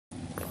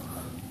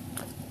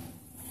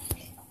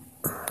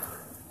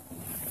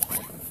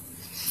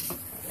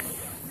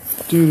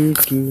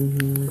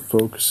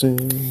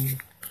Focusing.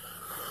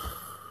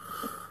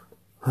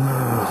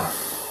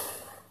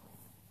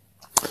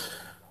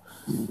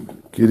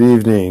 Good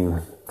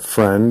evening,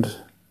 friend,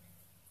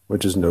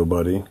 which is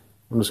nobody.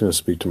 I'm just going to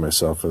speak to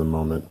myself for the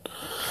moment.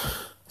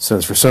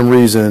 Since for some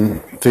reason,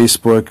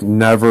 Facebook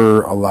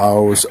never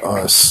allows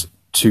us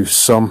to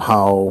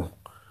somehow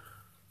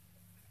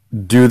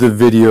do the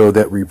video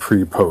that we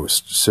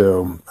pre-post.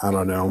 So, I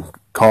don't know,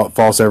 call it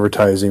false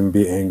advertising,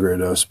 be angry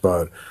at us,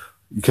 but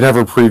you can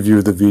never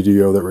preview the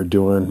video that we're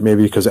doing.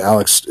 Maybe because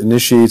Alex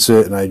initiates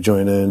it and I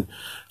join in.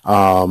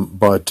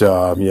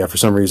 Yeah, for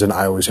some reason,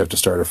 I always have to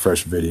start a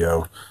fresh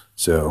video.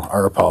 So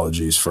our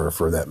apologies for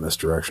that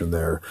misdirection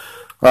there.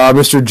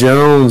 Mr.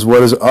 Jones,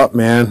 what is up,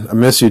 man? I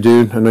miss you,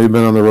 dude. I know you've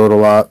been on the road a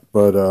lot,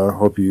 but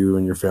hope you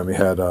and your family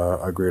had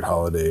a great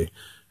holiday,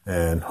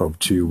 and hope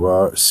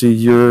to see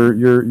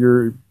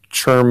your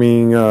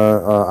charming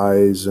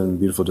eyes and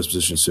beautiful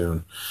disposition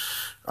soon.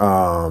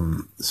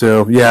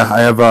 So yeah, I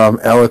have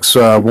Alex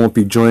won't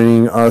be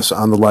joining us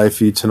on the live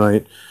feed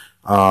tonight.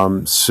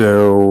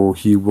 So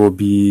he will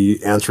be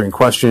answering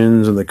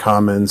questions in the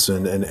comments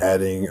and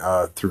adding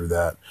through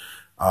that.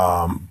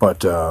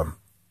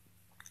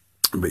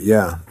 But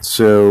yeah,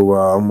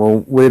 so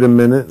we'll wait a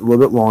minute, a little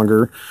bit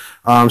longer.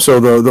 So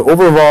the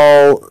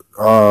overall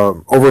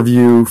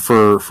overview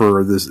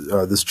for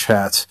this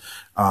chat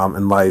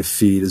and live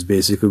feed is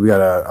basically we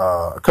got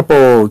a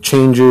couple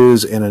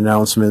changes and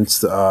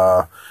announcements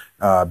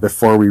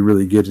before we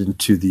really get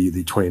into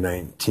the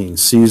 2019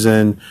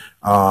 season.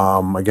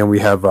 Again, we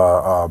have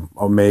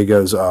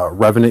Omega's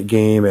Revenant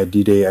game at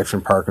D-Day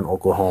Action Park in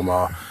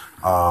Oklahoma.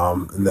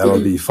 And that'll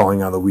be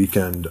falling on the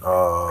weekend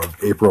of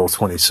April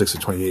 26th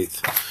and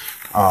 28th.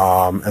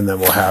 And then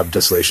we'll have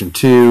Desolation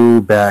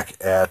 2 back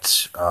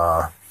at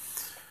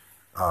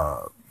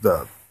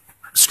the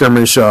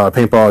Skirmish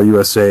Paintball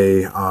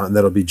USA, and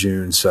that'll be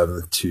June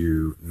 7th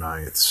to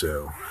 9th.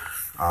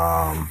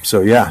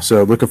 So yeah,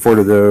 so looking forward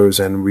to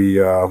those, and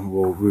we're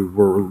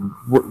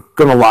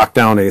going to lock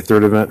down a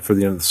third event for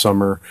the end of the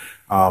summer.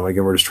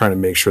 Again, we're just trying to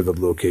make sure the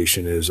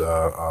location is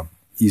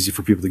easy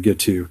for people to get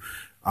to.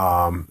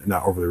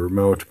 Not overly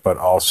remote, but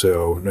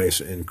also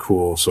nice and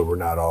cool, so we're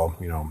not all,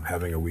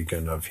 having a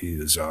weekend of heat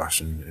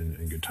exhaustion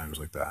and good times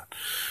like that.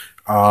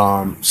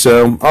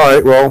 So, all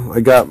right, well,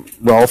 I got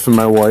Ralph and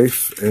my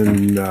wife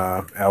and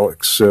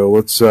Alex, so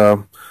let's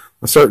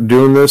start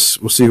doing this.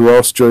 We'll see who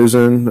else joins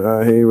in.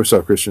 Hey, what's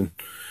up, Christian?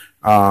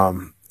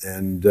 And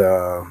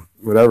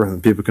whatever,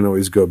 and people can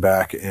always go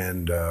back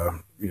and,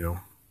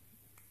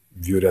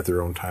 view it at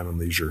their own time and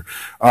leisure.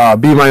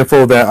 Be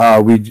mindful that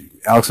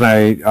Alex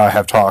and I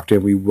have talked,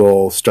 and we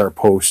will start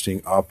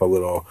posting up a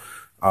little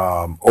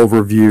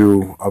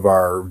overview of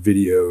our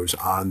videos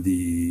on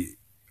the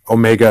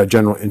Omega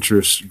General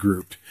Interest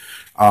group.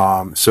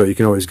 So you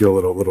can always get a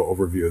little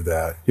overview of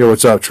that. Yo,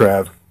 what's up,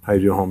 Trav? How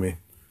you doing, homie?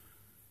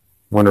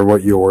 Wonder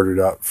what you ordered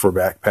up for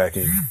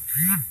backpacking.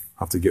 I'll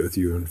have to get with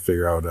you and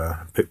figure out,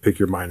 pick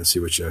your mind and see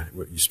what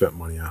you spent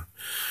money on.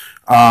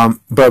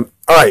 But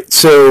all right,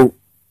 so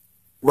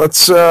let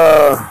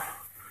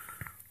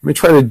me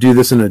try to do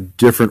this in a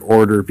different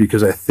order,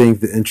 because I think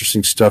the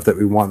interesting stuff that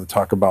we want to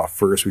talk about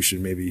first, we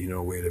should maybe,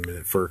 wait a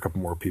minute for a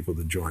couple more people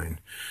to join.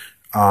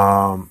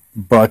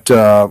 But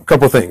a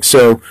couple things.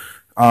 So,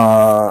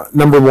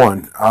 number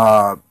one,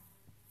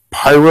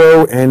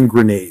 pyro and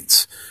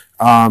grenades.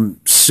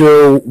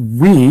 So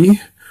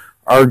we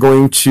are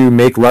going to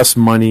make less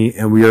money,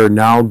 and we are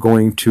now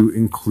going to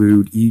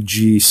include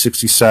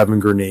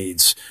EG-67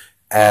 grenades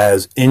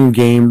as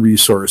in-game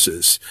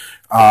resources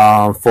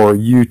for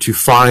you to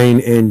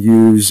find and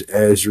use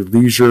as your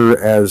leisure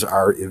as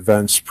our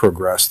events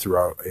progress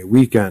throughout a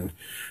weekend.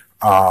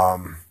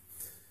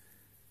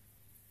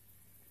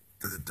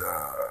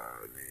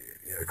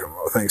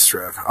 Thanks,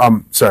 Trev.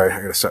 Sorry,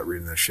 I gotta stop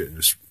reading that shit and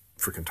just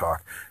freaking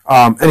talk.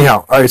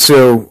 Anyhow, all right,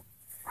 so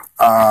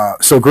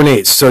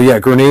grenades. So yeah,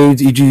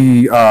 grenades,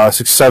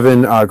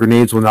 EG-67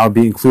 grenades will now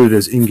be included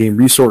as in-game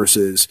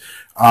resources.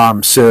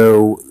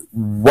 So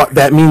what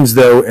that means,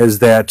 though, is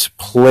that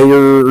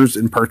players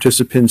and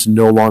participants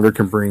no longer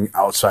can bring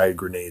outside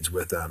grenades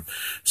with them.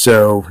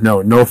 So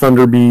no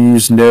Thunder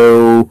Bees,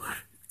 no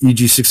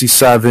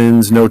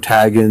EG-67s, no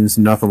Tag-ins,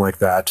 nothing like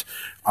that.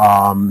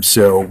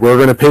 So we're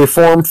going to pay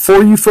for them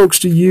for you folks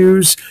to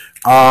use.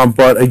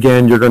 But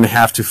again, you're going to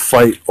have to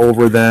fight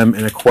over them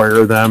and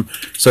acquire them,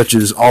 such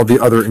as all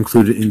the other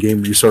included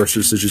in-game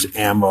resources, such as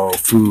ammo,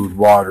 food,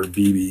 water,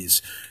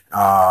 BBs,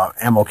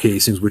 ammo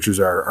casings, which is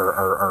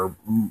our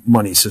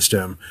money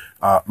system,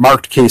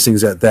 marked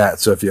casings at that.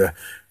 So if you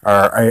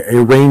are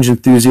a range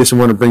enthusiast and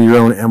want to bring your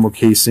own ammo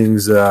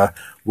casings,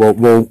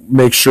 we'll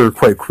make sure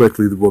quite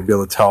quickly that we'll be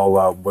able to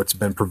tell what's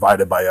been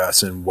provided by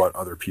us and what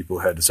other people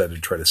had decided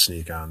to try to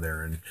sneak on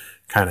there and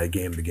kind of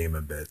game the game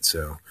a bit.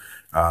 So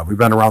we've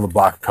been around the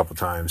block a couple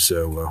times,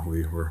 so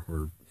we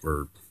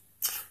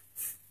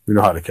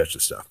know how to catch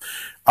this stuff.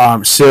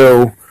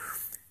 So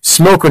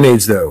smoke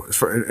grenades, though.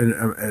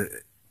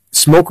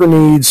 Smoke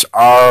grenades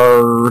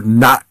are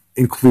not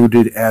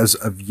included as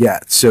of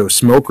yet. So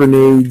smoke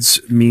grenades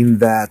mean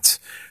that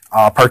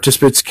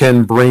Participants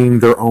can bring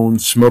their own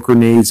smoke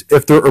grenades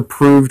if they're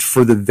approved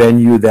for the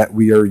venue that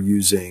we are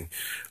using.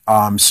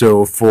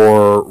 So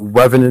for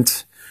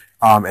Revenant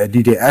at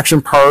D-Day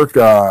Action Park,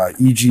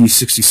 EG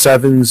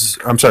 67s,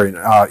 I'm sorry,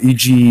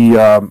 EG,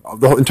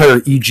 the whole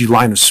entire EG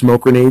line of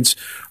smoke grenades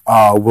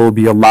will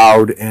be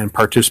allowed, and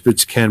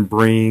participants can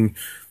bring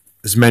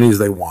as many as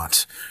they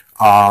want.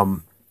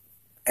 And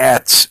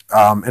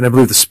I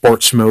believe the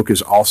Sport Smoke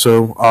is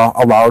also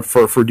allowed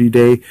for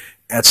D-Day.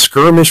 At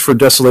Skirmish for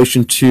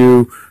Desolation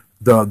 2,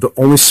 the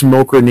only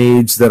smoke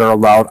grenades that are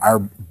allowed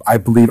are, I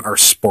believe, are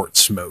Sport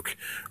Smoke.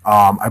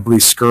 I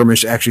believe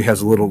Skirmish actually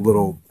has a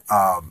little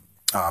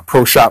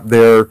pro shop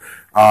there.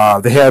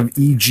 They have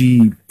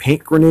EG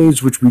paint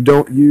grenades, which we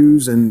don't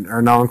use and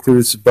are now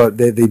included, but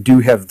they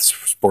do have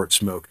Sport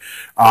Smoke.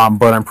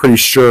 But I'm pretty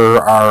sure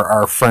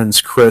our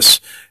friends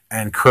Chris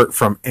and Kurt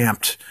from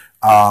Amped,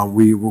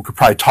 we could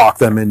probably talk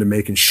them into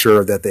making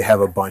sure that they have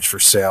a bunch for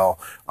sale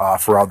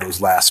for all those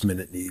last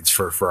minute needs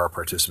for our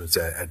participants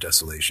at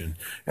Desolation,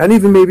 and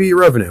even maybe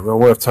Revenant.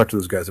 We'll have to talk to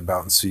those guys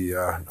about and see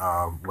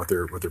what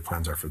their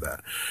plans are for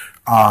that.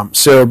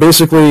 So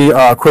basically,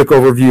 a quick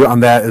overview on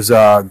that is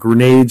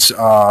grenades.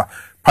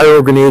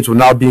 Pyro grenades will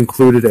now be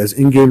included as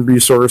in-game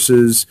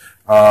resources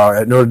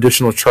at no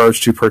additional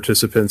charge to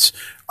participants.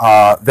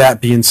 That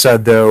being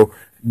said, though,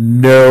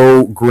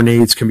 no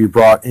grenades can be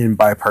brought in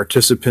by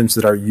participants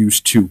that are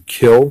used to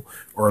kill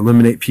or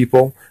eliminate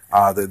people.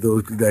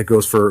 That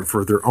goes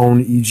for their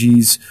own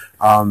EGs,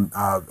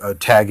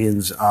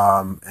 tag-ins,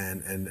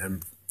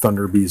 and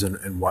Thunder Bees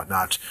and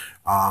whatnot.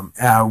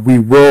 We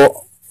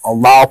will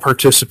allow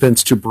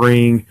participants to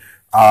bring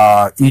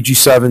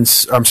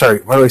EG7s, I'm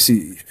sorry, why do I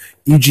see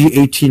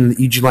EG18 and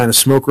the EG line of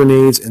smoke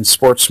grenades and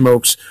Sport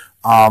Smokes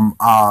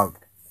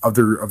of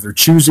their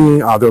choosing.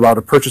 They're allowed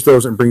to purchase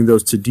those and bring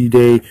those to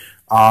D-Day.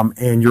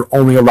 And you're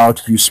only allowed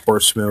to use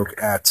Sport Smoke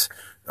at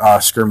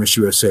Skirmish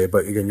USA,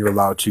 but again, you're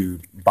allowed to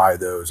buy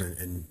those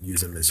and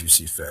use them as you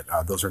see fit.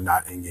 Those are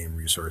not in-game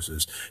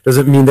resources.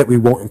 Doesn't mean that we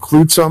won't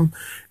include some.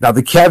 Now,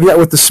 the caveat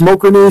with the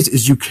smoke grenades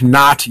is you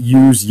cannot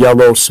use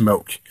yellow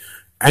smoke.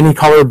 Any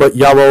color but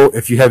yellow.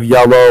 If you have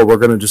yellow, we're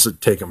going to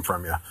just take them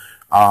from you.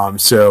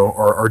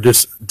 Or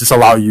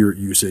disallow your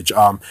usage.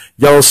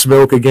 Yellow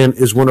smoke, again,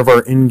 is one of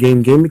our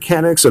in-game game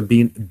mechanics of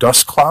being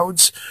dust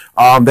clouds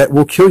that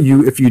will kill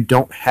you if you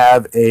don't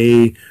have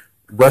a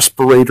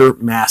respirator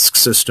mask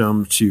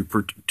system to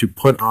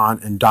put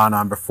on and don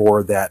on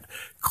before that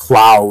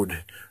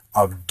cloud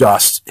of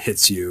dust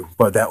hits you.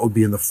 But that will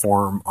be in the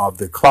form of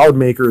the Cloud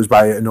Makers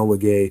by Enola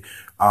Gay.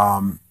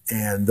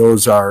 And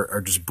those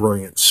are just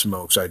brilliant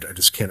smokes. I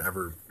just can't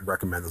ever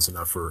recommend those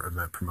enough for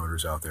event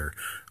promoters out there.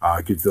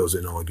 Get those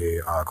Enola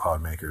Gay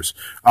Cloud Makers.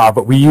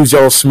 But we use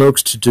yellow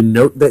smokes to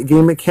denote that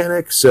game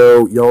mechanic.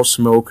 So yellow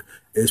smoke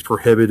is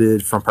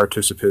prohibited from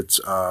participants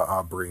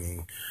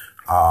bringing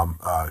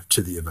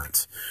to the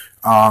event.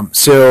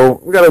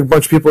 So we got a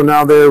bunch of people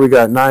now there. We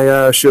got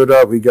Naya showed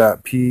up. We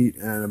got Pete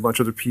and a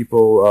bunch of other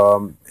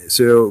people.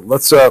 So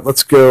let's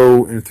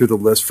go in through the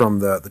list from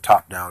the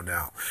top down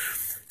now.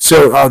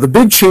 So the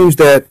big change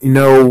that,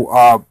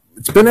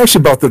 it's been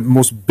actually about the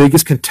most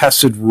biggest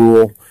contested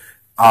rule.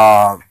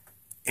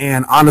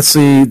 And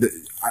honestly,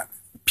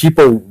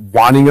 people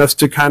wanting us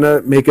to kind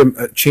of make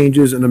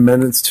changes and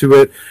amendments to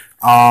it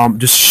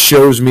just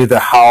shows me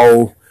that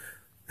how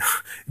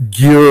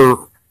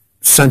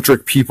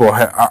gear-centric people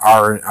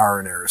are in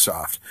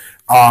Airsoft.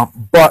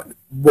 But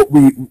what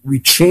we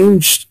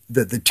changed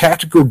the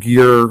tactical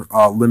gear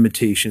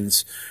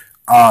limitations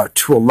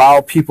to allow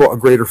people a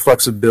greater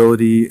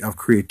flexibility of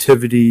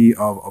creativity,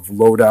 of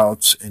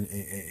loadouts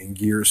and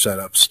gear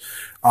setups.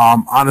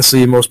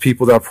 Honestly, most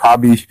people that are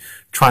probably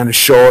trying to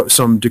show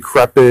some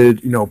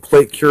decrepit,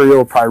 plate carrier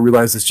will probably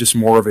realize it's just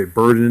more of a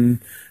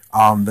burden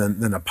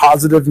than a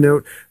positive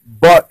note.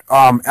 But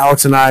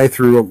Alex and I,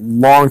 through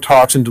long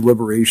talks and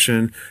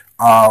deliberation,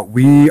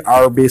 we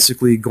are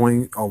basically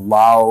going to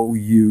allow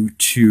you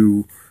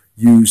to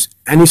use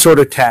any sort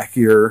of tack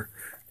gear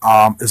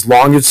as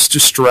long as it's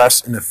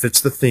distressed and it fits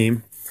the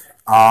theme.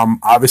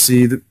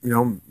 Obviously, the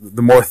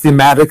more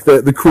thematic,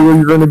 the cooler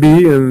you're going to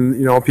be,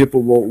 and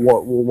people will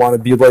want to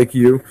be like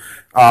you.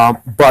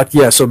 But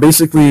yeah, so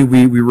basically,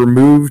 we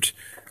removed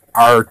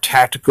our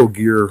tactical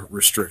gear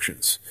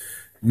restrictions.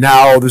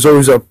 Now, there's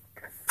always a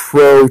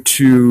pro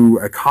to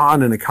a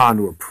con and a con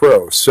to a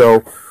pro.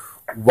 So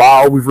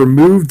while we've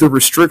removed the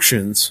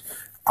restrictions,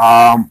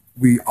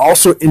 we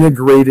also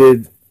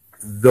integrated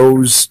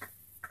those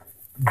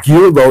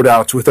gear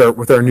loadouts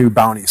with our new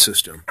bounty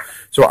system.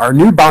 So our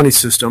new bounty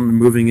system,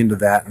 moving into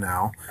that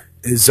now,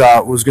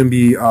 was going to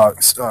be a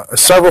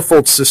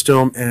several-fold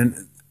system,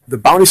 and the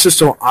bounty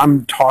system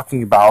I'm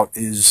talking about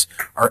is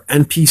our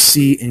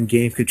NPC and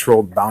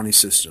game-controlled bounty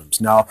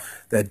systems. Now,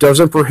 that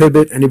doesn't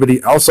prohibit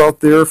anybody else out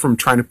there from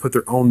trying to put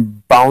their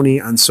own bounty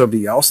on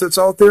somebody else that's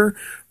out there.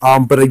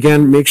 But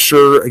again, make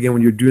sure,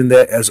 when you're doing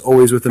that, as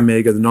always with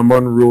Omega, the number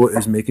one rule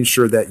is making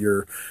sure that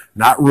you're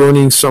not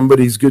ruining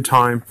somebody's good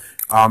time.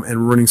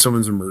 and ruining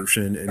someone's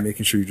immersion and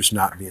making sure you're just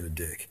not being a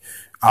dick.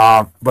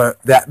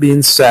 But that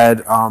being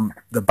said,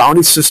 the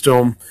bounty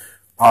system,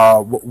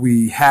 what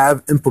we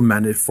have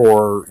implemented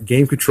for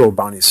game control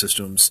bounty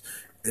systems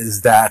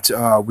is that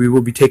we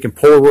will be taking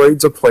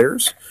Polaroids of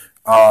players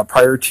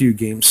prior to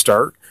game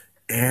start,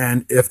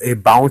 and if a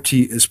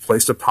bounty is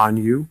placed upon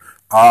you,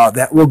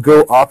 that will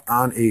go up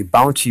on a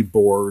bounty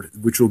board,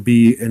 which will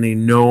be in a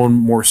known,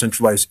 more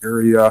centralized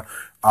area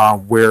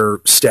where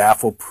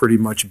staff will pretty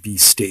much be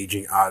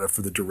staging out of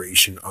for the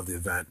duration of the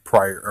event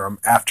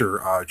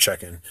after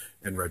check-in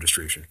and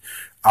registration.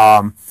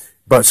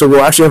 But so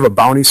we'll actually have a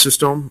bounty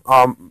system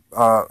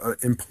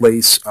in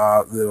place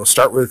that'll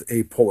start with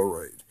a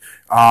Polaroid.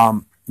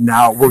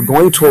 Now we're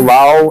going to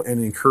allow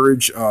and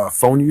encourage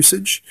phone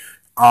usage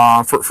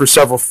for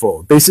several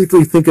fold.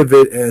 Basically, think of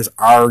it as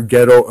our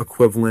ghetto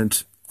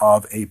equivalent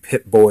of a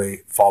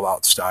Pip-Boy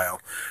Fallout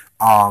style.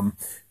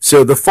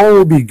 So the phone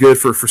will be good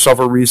for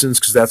several reasons,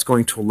 because that's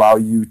going to allow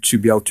you to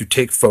be able to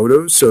take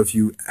photos. So if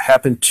you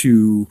happen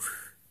to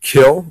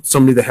kill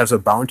somebody that has a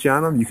bounty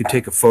on them, you can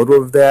take a photo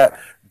of that,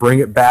 bring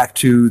it back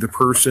to the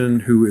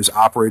person who is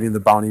operating the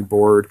bounty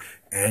board,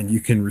 and you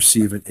can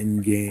receive an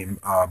in-game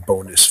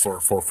bonus for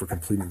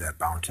completing that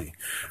bounty.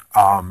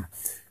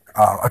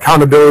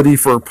 Accountability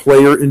for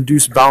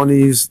player-induced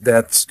bounties,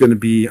 that's going to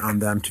be on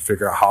them to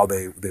figure out how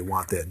they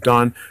want that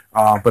done.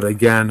 But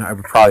again, I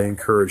would probably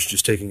encourage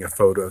just taking a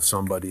photo of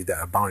somebody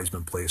that a bounty's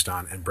been placed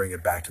on and bring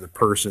it back to the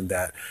person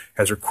that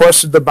has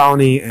requested the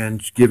bounty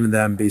and giving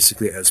them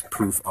basically as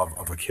proof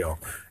of a kill.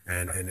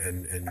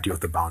 And deal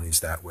with the bounties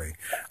that way.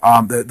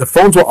 The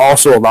phones will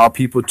also allow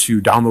people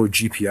to download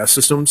GPS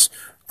systems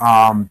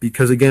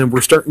because, again,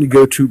 we're starting to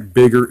go to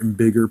bigger and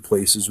bigger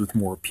places with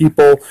more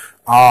people.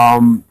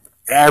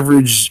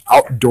 Average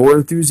outdoor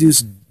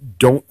enthusiasts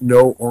don't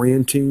know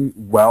orienting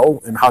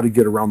well and how to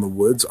get around the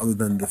woods other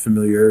than the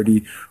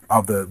familiarity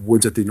of the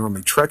woods that they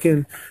normally trek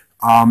in.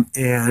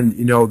 And,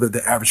 you know,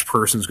 the average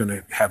person is going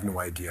to have no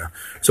idea.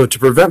 So to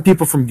prevent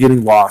people from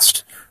getting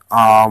lost,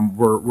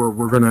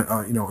 we're going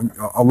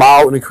to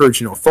allow and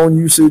encourage phone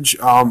usage,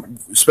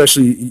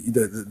 especially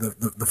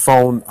the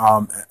phone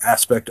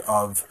aspect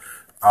of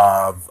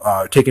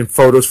taking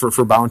photos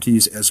for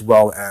bounties, as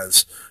well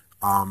as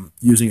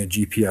using a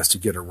GPS to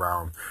get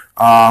around.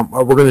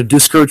 We're going to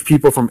discourage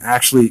people from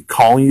actually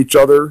calling each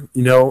other,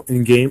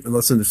 in game,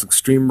 unless in this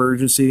extreme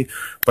emergency.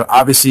 But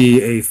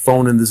obviously, a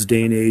phone in this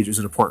day and age is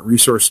an important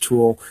resource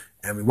tool,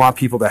 and we want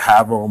people to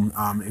have them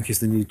in case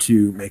they need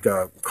to make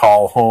a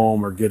call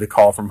home or get a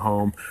call from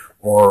home,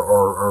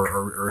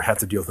 or have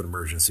to deal with an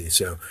emergency.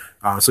 So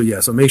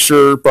make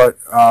sure. But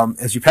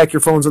as you pack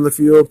your phones on the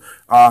field,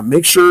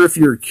 make sure if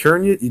you're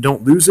carrying it, you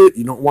don't lose it.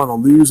 You don't want to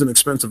lose an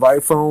expensive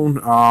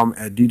iPhone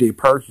at D-Day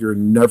Park. You're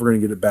never going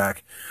to get it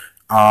back.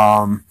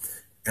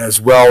 As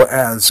well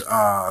as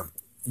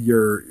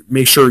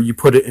make sure you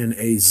put it in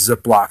a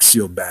Ziploc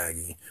sealed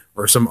baggie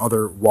or some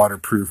other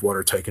waterproof,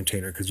 watertight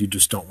container, because you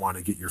just don't want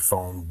to get your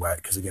phone wet,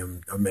 because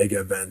again,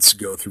 Omega events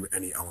go through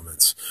any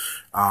elements.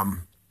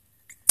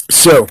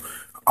 So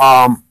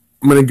I'm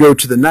going to go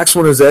to the next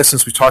one. Is that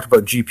since we talked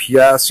about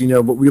GPS,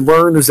 what we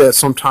learned is that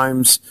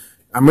sometimes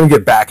I'm going to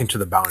get back into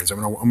the bounties. I'm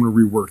going to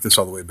rework this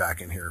all the way back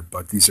in here,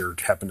 but these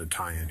happen to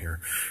tie in here.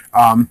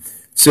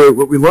 So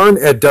what we learned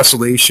at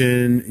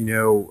Desolation,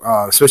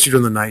 especially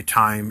during the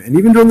nighttime and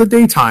even during the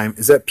daytime,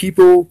 is that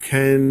people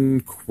can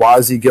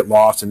quasi get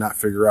lost and not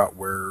figure out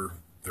where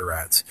they're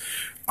at.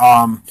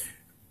 On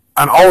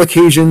all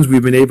occasions,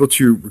 we've been able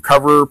to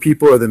recover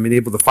people, or they've been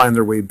able to find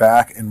their way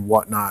back and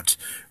whatnot.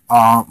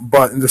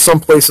 But in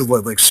some places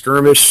like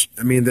Skirmish,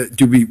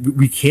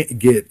 we can't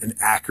get an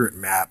accurate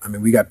map.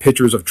 We got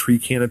pictures of tree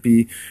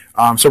canopy.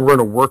 So we're going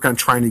to work on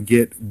trying to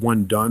get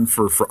one done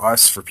for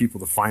us, for people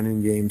to find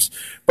in games.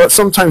 But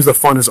sometimes the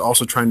fun is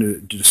also trying to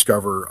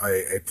discover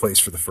a place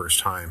for the first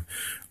time.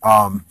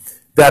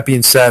 That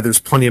being said, there's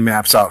plenty of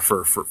maps out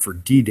for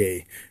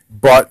D-Day,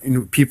 but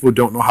people who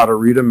don't know how to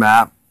read a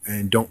map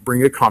and don't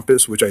bring a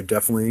compass, which I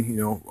definitely,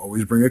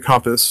 always bring a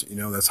compass.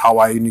 That's how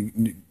I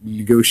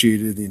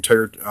negotiated the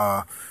entire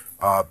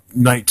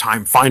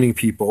nighttime finding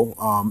people,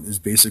 is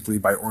basically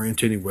by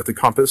orientating with a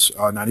compass,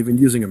 not even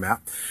using a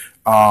map.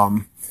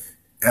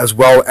 As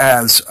well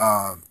as,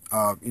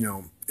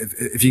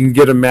 if you can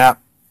get a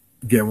map,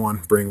 get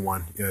one, bring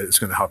one. It's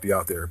going to help you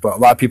out there. But a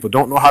lot of people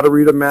don't know how to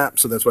read a map,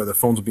 so that's why the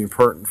phones will be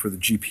important for the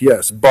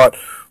GPS. But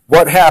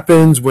what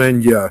happens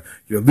when you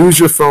lose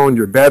your phone,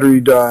 your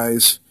battery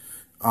dies?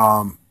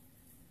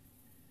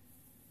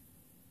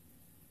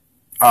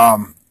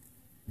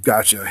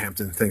 Gotcha,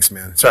 Hampton. Thanks,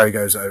 man. Sorry,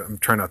 guys. I'm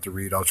trying not to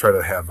read. I'll try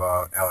to have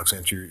Alex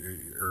answer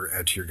or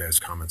add to your guys'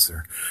 comments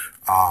there.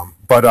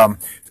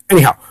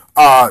 Anyhow,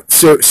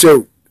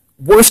 so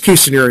worst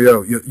case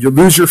scenario, you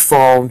lose your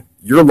phone,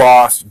 you're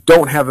lost,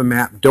 don't have a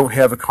map, don't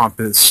have a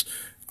compass.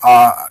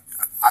 I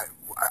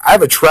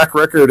have a track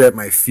record at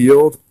my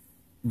field,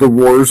 the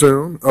War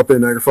Zone up in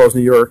Niagara Falls,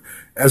 New York,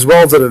 as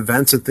well as at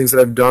events and things that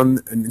I've done,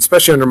 and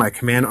especially under my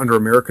command under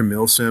American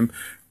Milsim.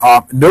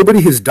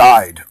 Nobody has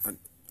died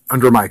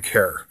under my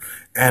care,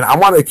 and I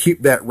want to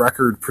keep that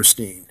record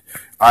pristine.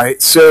 All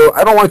right, so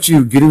I don't want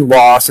you getting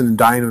lost and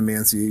dying of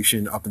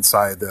emaciation up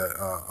inside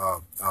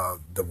the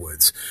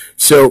woods.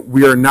 So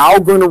we are now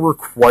going to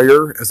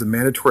require, as a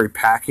mandatory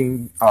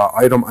packing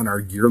item on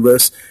our gear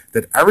list,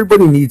 that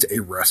everybody needs a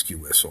rescue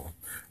whistle.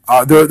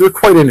 They're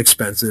quite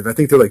inexpensive. I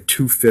think they're like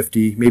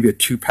 $2.50, maybe a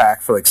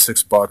 2-pack for like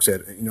 $6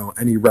 at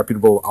any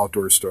reputable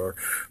outdoor store.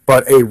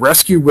 But a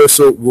rescue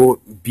whistle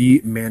will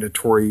be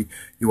mandatory.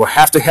 You will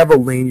have to have a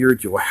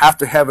lanyard. You will have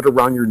to have it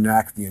around your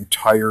neck the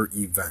entire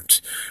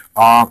event.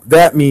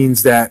 That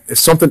means that if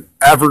something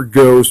ever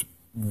goes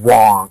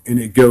wrong and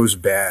it goes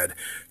bad,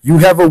 you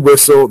have a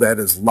whistle that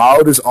is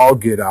loud as all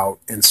get out,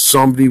 and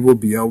somebody will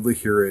be able to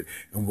hear it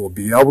and will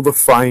be able to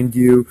find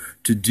you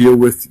to deal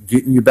with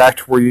getting you back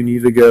to where you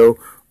need to go,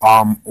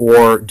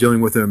 or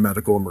dealing with a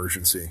medical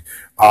emergency.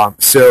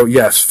 So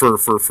yes, for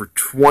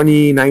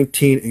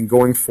 2019 and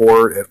going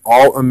forward at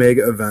all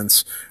Omega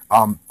events,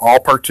 all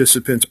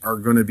participants are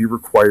going to be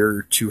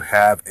required to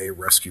have a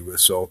rescue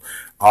whistle,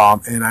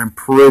 and I'm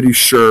pretty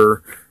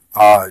sure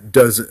we'll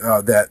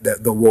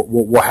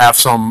have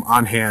some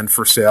on hand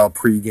for sale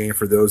pre-game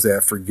for those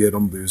that forget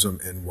them, lose them,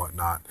 and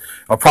whatnot.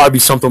 It'll probably be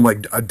something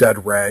like a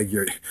dead rag.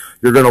 You're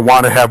going to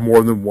want to have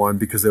more than one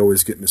because they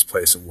always get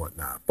misplaced and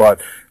whatnot.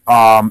 But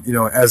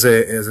as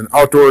an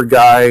outdoor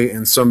guy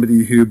and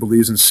somebody who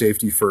believes in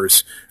safety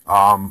first,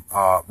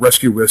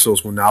 rescue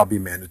whistles will now be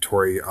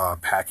mandatory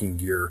packing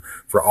gear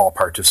for all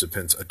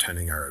participants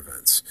attending our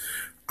events.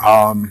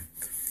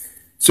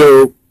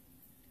 So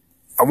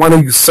I want to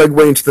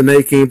segue into the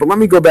night game, but let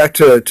me go back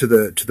to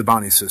the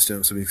bounty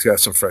system. So we've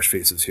got some fresh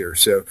faces here.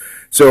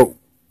 So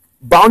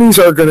bounties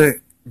are going to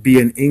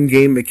be an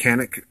in-game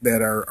mechanic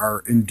that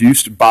are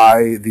induced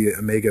by the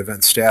Omega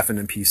event staff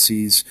and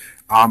NPCs.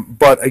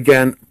 But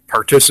again,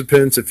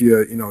 participants, if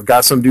you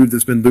got some dude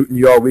that's been looting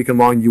you all weekend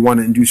long, you want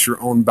to induce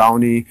your own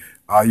bounty,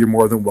 you're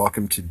more than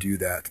welcome to do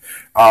that.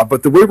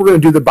 But the way we're going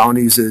to do the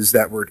bounties is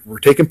that we're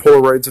taking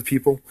Polaroids of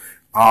people.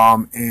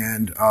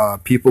 And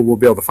people will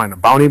be able to find a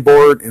bounty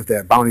board. If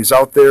that bounty's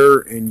out there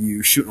and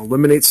you shoot and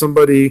eliminate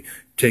somebody,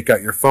 take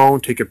out your phone,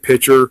 take a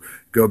picture,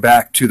 go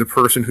back to the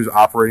person who's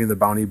operating the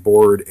bounty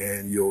board,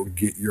 and you'll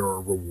get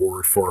your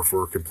reward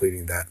for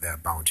completing that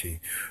bounty.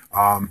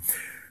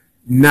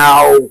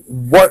 Now,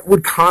 what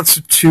would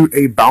constitute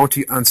a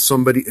bounty on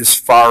somebody as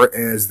far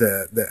as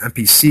the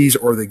NPCs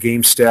or the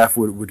game staff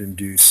would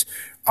induce?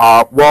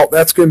 Well,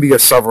 that's going to be a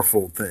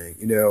severalfold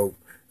thing.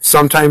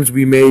 Sometimes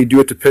we may do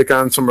it to pick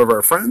on some of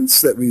our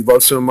friends that we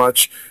love so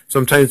much.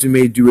 Sometimes we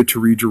may do it to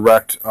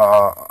redirect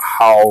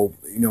how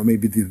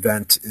maybe the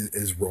event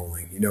is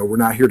rolling. We're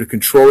not here to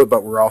control it,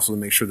 but we're also to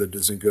make sure that it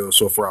doesn't go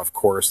so far off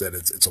course that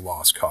it's a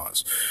lost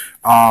cause.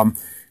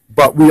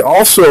 But we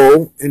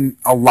also, in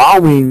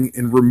allowing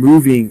and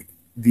removing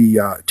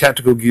the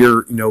tactical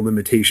gear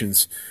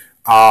limitations,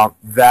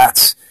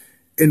 that's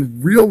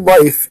in real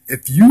life,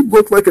 if you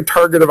look like a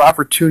target of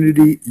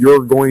opportunity,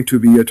 you're going to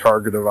be a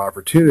target of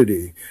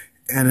opportunity.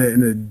 And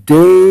in a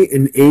day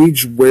and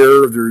age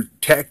where their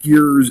tech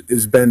gear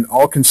has been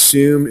all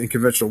consumed in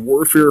conventional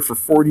warfare for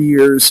 40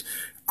 years,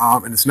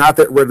 and it's not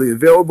that readily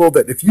available,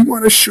 that if you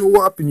want to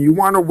show up and you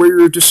want to wear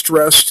your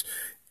distressed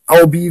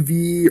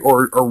LBV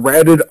or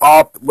ratted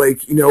up,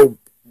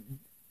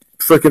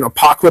 freaking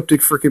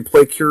apocalyptic freaking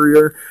plate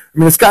carrier,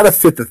 it's got to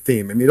fit the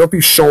theme. Don't be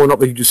showing up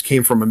like you just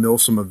came from a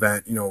Milsim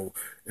event,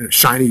 in a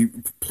shiny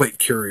plate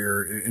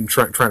carrier and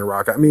trying to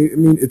rock it.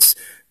 It's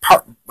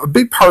a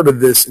big part of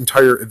this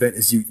entire event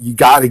is you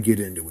got to get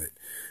into it.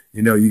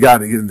 You got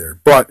to get in there.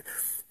 But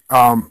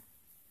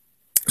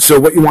so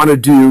what you want to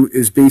do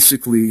is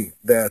basically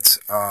that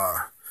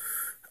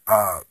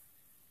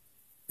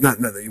not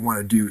that you want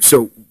to do.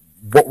 So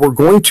what we're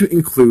going to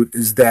include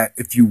is that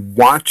if you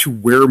want to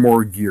wear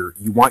more gear,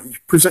 you want to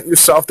present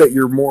yourself that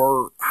you're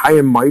more high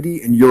and mighty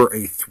and you're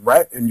a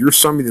threat and you're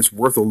somebody that's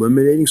worth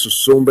eliminating so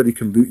somebody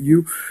can loot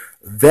you,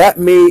 that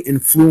may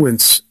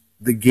influence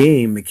the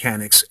game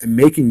mechanics and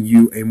making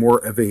you a more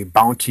of a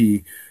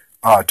bounty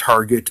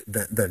target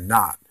than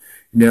not.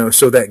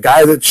 So that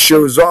guy that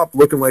shows up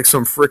looking like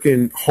some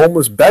freaking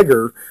homeless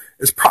beggar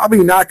is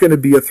probably not going to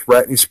be a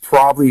threat, and he's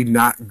probably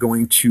not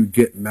going to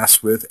get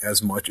messed with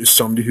as much as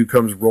somebody who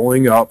comes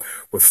rolling up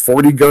with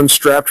 40 guns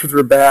strapped to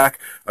their back,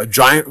 a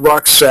giant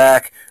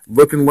rucksack,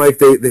 looking like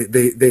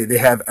they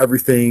have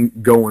everything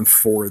going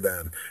for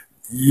them.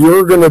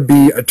 You're going to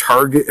be a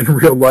target in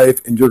real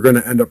life, and you're going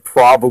to end up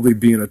probably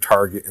being a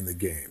target in the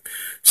game.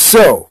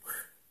 So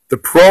the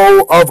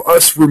pro of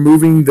us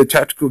removing the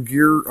tactical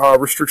gear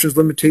restrictions,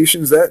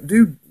 limitations, that,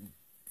 dude,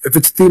 if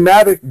it's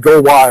thematic,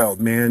 go wild,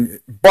 man.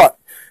 But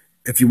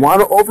if you want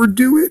to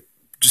overdo it,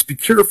 just be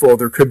careful.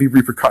 There could be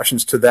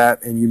repercussions to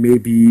that, and you may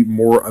be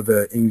more of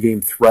an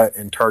in-game threat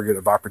and target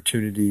of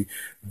opportunity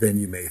than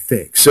you may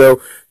think.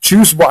 So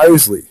choose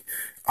wisely.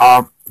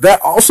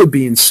 That also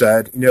being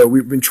said,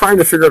 we've been trying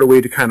to figure out a way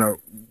to kind of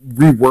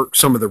rework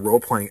some of the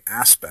role-playing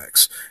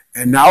aspects.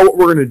 And now what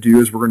we're going to do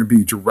is we're going to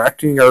be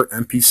directing our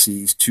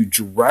NPCs to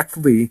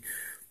directly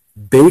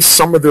base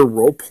some of their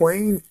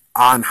role-playing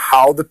on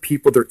how the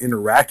people they're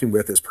interacting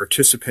with as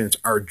participants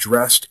are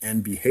dressed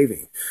and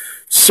behaving.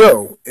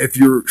 So if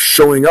you're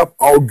showing up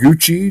all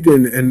Gucci'd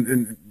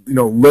and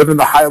living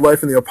the high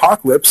life in the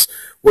apocalypse,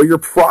 well, you're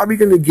probably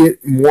going to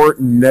get more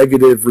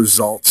negative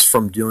results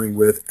from dealing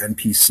with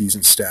NPCs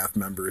and staff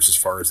members as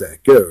far as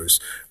that goes.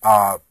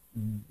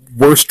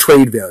 Worse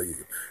trade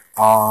value,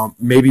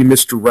 maybe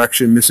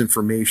misdirection,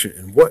 misinformation,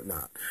 and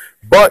whatnot.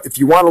 But if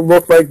you want to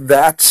look like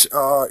that,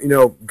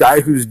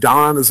 guy who's down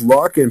on his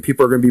luck and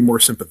people are going to be more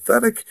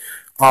sympathetic,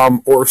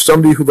 or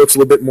somebody who looks a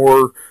little bit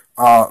more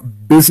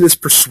business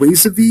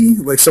persuasive-y,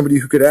 like somebody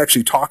who could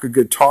actually talk a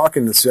good talk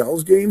in the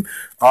sales game,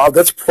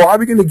 that's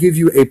probably going to give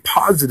you a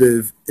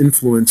positive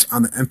influence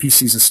on the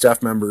NPCs and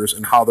staff members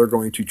and how they're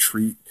going to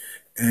treat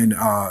and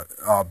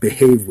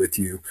behave with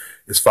you,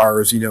 as far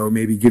as,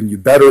 maybe giving you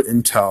better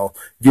intel,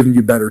 giving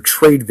you better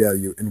trade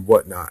value and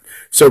whatnot.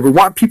 So we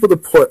want people to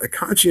put a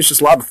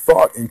conscientious lot of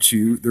thought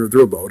into their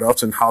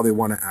loadouts and how they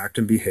want to act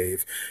and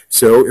behave.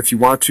 So if you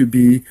want to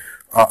be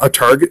a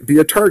target, be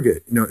a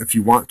target. If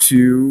you want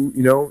to,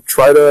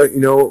 try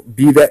to,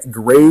 be that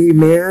gray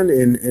man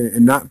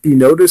and not be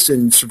noticed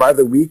and survive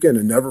the weekend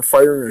and never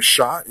firing a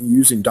shot and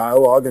using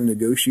dialogue and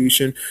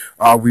negotiation,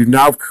 we've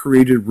now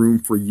created room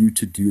for you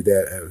to do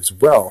that as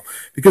well.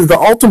 Because the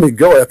ultimate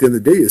goal at the end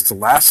of the day is to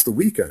last the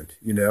weekend,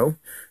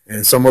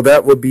 and some of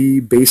that will be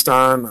based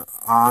on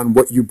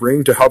what you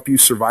bring to help you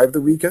survive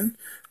the weekend.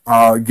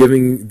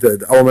 Giving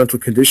the elemental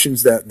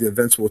conditions that the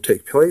events will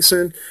take place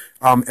in,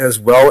 as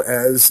well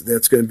as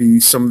that's going to be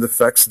some of the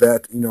effects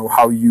that,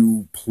 how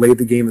you play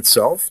the game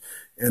itself.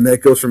 And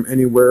that goes from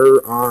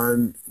anywhere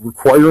on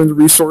requiring the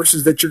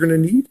resources that you're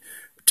going to need,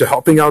 to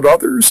helping out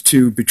others,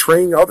 to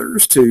betraying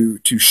others, to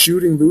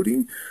shooting,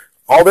 looting.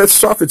 All that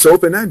stuff, it's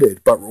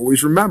open-ended. But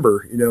always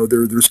remember,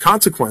 there's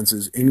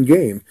consequences in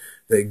game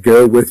that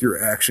go with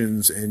your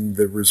actions, and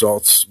the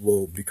results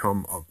will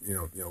become,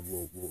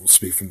 will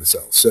speak for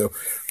themselves. So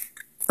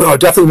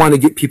definitely want to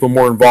get people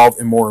more involved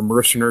and more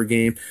immersed in our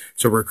game.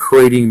 So we're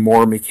creating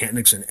more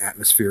mechanics and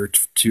atmosphere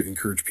to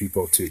encourage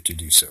people to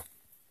do so.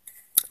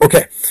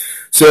 Okay,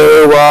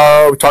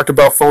 so we talked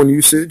about phone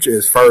usage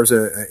as far as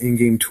an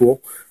in-game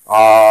tool.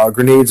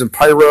 Grenades and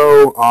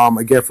pyro.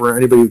 Again, for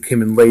anybody who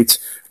came in late,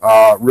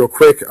 real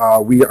quick,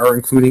 we are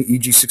including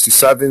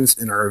EG67s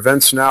in our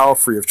events now,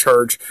 free of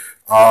charge.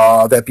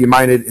 That be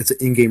minded, it's an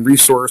in-game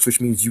resource,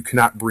 which means you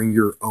cannot bring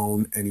your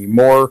own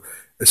anymore.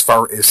 As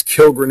far as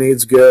kill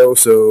grenades go,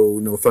 so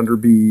no thunder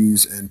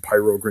bees and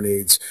pyro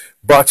grenades,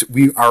 but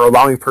we are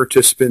allowing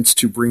participants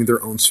to bring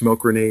their own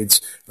smoke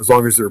grenades as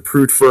long as they're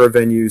approved for our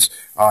venues.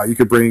 You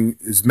could bring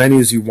as many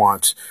as you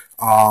want,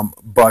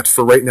 but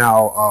for right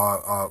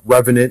now,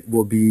 Revenant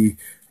will be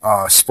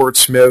Sport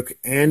Smoke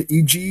and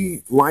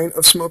EG line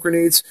of smoke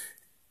grenades,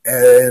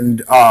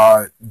 and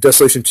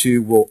Desolation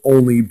 2 will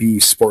only be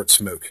Sport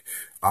Smoke.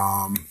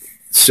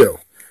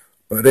 So,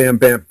 bam,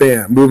 bam,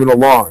 bam, moving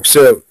along.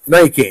 So,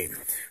 night game.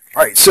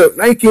 All right, so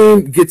night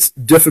game gets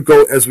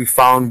difficult, as we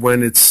found,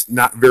 when it's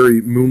not very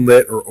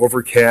moonlit or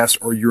overcast,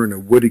 or you're in a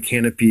wooded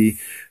canopy.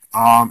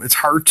 It's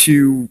hard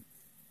to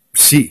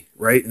see,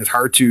 right? And it's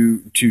hard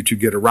to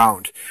get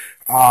around.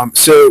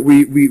 So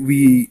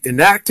we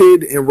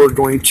enacted, and we're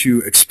going to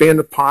expand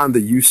upon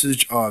the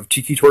usage of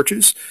tiki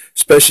torches,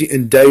 especially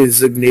in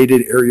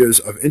designated areas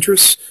of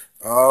interest.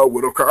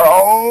 Widow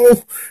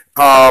Carl.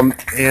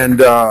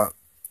 And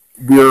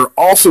we're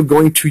also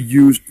going to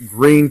use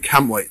green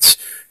chem lights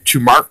to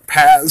mark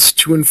paths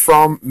to and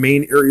from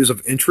main areas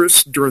of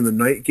interest during the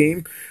night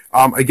game.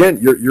 Again,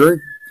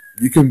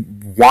 you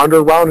can wander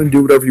around and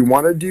do whatever you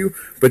want to do,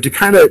 but to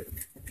kind of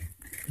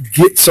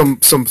get some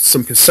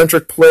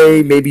concentric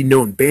play, maybe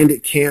known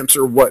bandit camps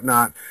or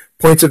whatnot,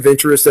 points of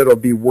interest that'll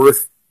be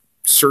worth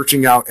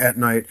searching out at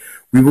night,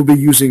 we will be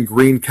using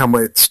green chem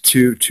lights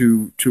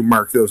to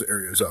mark those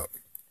areas up.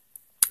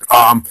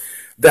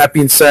 That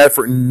being said,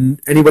 for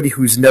anybody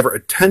who's never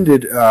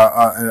attended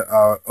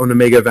an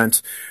Omega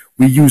event,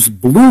 we use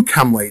blue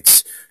chem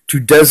lights to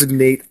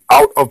designate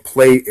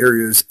out-of-play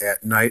areas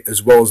at night,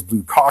 as well as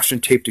blue caution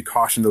tape to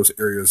caution those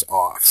areas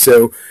off.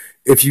 So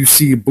if you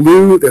see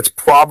blue, that's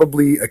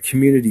probably a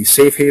community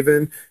safe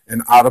haven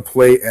and out of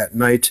play at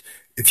night.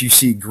 If you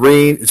see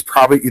green, it's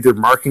probably either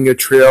marking a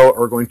trail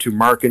or going to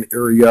mark an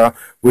area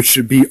which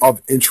should be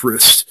of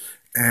interest,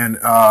 and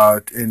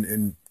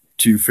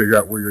to figure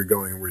out where you're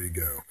going and where you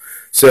go.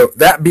 So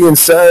that being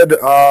said,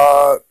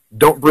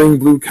 don't bring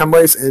blue chem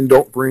lights and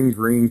don't bring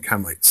green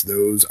chem lights.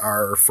 Those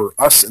are for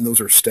us, and those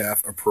are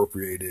staff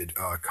appropriated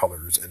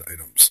colors and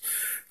items.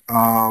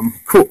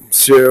 Cool.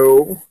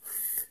 So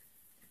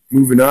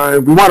moving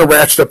on, we want to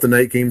ratchet up the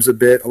night games a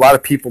bit. A lot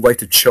of people like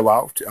to chill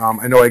out.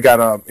 I know I got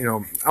I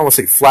don't want to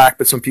say flack,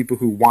 but some people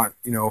who want,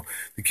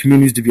 the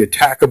communities to be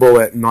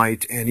attackable at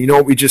night. And,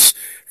 we just,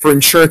 for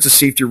insurance and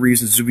safety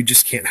reasons, we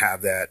just can't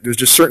have that. There's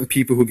just certain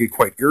people who get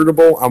quite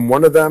irritable. I'm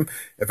one of them.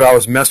 If I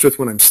was messed with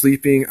when I'm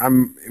sleeping,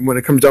 when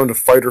it comes down to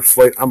fight or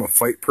flight, I'm a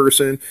fight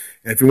person.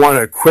 And if you want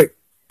a quick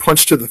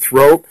punch to the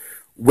throat,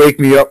 wake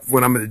me up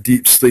when I'm in a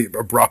deep sleep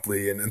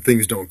abruptly and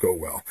things don't go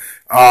well.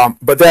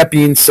 But that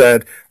being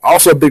said,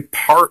 also a big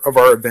part of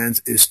our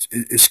events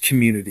is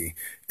community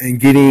and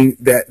getting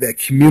that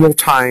communal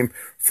time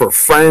for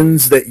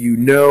friends that you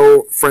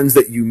know, friends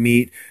that you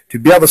meet, to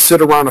be able to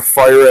sit around a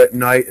fire at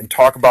night and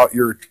talk about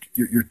your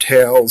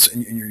tales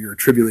and your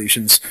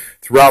tribulations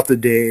throughout the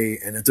day.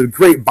 And it's a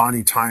great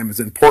bonding time. It's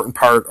an important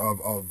part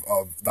of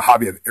the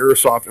hobby of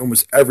airsoft,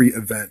 almost every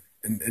event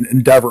and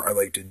endeavor I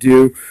like to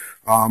do.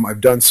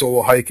 I've done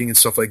solo hiking and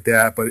stuff like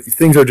that, but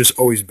things are just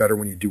always better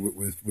when you do it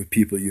with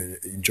people you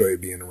enjoy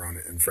being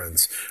around and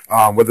friends,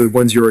 whether the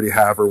ones you already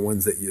have or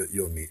ones that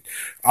you'll meet.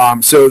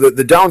 So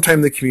the downtime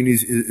in the community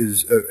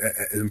is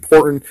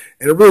important,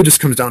 and it really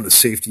just comes down to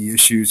safety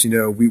issues. You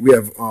know, we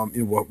have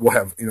we'll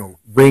have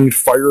ringed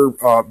fire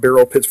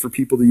barrel pits for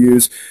people to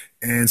use.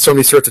 And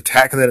somebody starts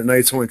attacking that at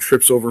night, someone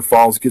trips over,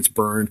 falls, gets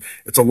burned.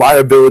 It's a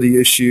liability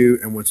issue,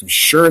 and once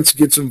insurance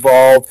gets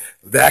involved,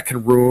 that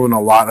can ruin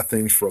a lot of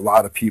things for a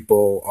lot of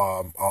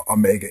people,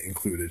 Omega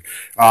included.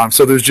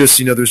 So there's just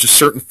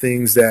certain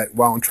things that,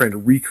 while I'm trying to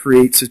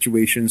recreate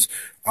situations,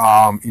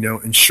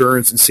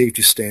 insurance and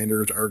safety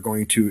standards are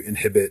going to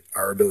inhibit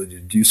our ability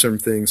to do certain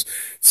things.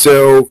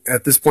 So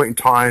at this point in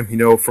time,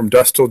 from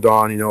dusk till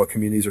dawn,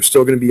 communities are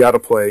still going to be out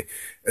of play.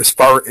 As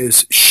far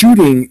as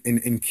shooting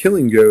and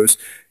killing goes,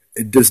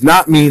 it does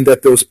not mean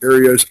that those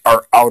areas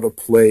are out of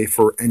play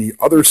for any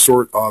other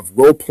sort of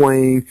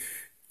role-playing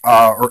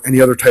or any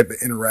other type of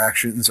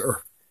interactions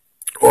or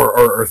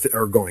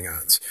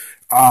going-ons.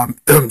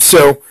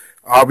 So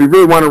we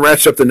really want to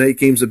ratchet up the night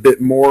games a bit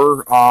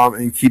more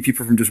and keep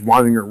people from just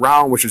wandering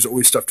around, which is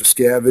always stuff to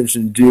scavenge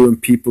and do, and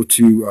people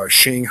to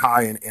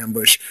Shanghai and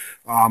ambush.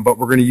 But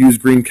we're going to use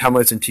green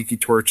chemlights and tiki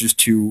torches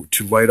to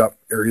light up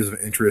areas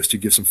of interest to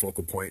give some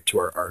focal point to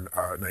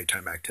our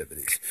nighttime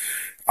activities.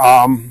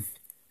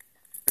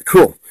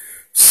 Cool.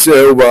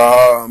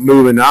 So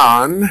moving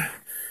on,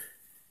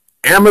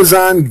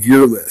 Amazon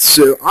gear list.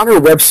 So on our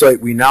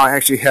website, we now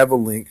actually have a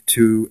link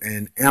to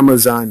an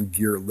Amazon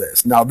gear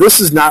list. Now,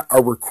 this is not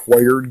a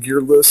required gear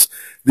list.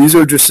 These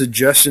are just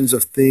suggestions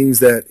of things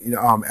that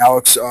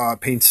Alex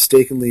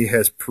painstakingly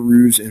has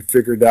perused and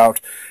figured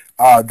out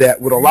that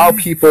would allow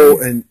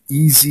people an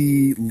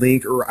easy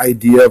link or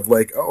idea of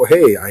like, oh,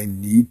 hey, I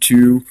need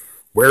to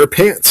wear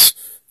pants.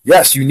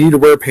 Yes, you need to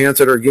wear pants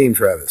at our game,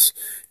 Travis.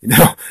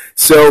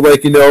 So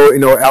like,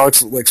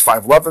 Alex likes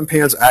 511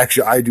 pants.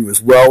 Actually, I do as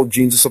well,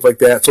 jeans and stuff like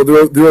that. So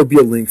there will be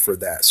a link for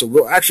that. So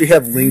we'll actually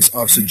have links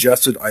of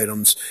suggested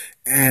items,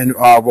 and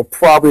we'll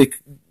probably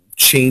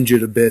change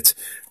it a bit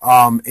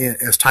and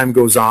as time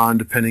goes on,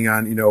 depending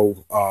on,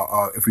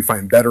 if we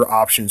find better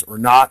options or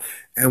not.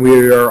 And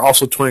we are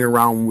also toying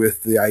around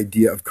with the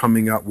idea of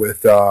coming up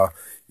with,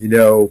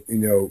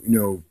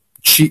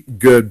 cheap,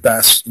 good,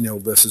 best,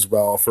 list as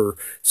well for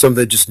some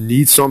that just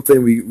need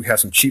something. We have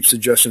some cheap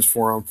suggestions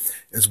for them,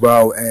 as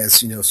well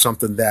as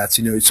something that's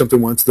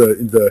something wants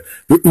the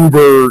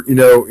Uber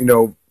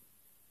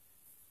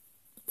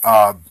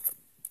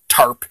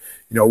tarp.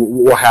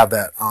 We'll have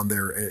that on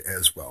there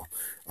as well.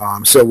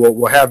 So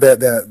we'll have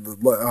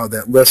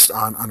that list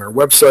on our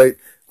website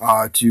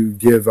to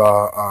give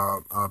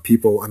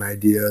people an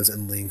ideas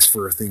and links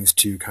for things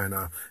to kind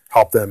of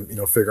help them,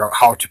 figure out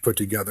how to put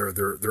together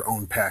their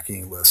own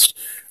packing list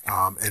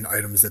and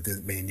items that they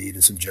may need,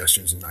 and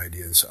suggestions and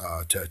ideas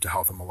to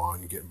help them along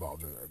and get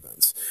involved in their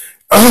events.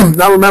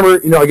 Now remember,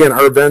 again,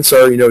 our events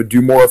are,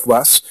 do more with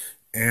less.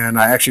 And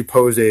I actually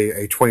posed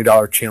a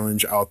 $20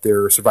 challenge out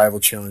there, a survival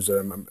challenge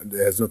that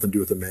has nothing to do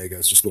with the Mega.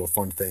 It's just a little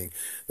fun thing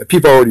that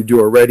people already do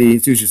already.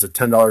 It's usually just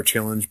a $10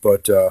 challenge,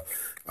 but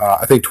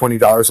I think $20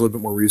 is a little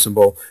bit more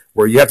reasonable,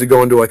 where you have to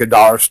go into like a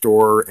dollar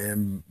store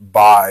and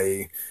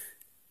buy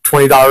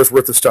 $20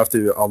 worth of stuff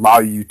to allow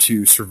you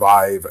to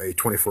survive a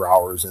 24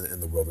 hours in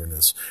the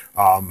wilderness.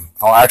 I'll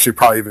actually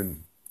probably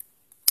even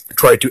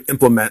try to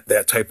implement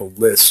that type of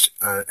list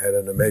at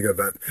an Omega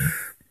event,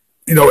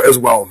 as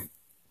well,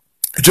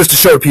 just to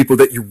show people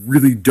that you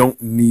really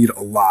don't need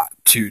a lot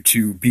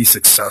to be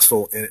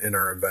successful in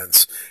our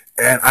events.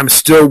 And I'm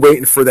still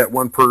waiting for that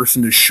one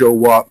person to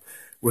show up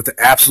with the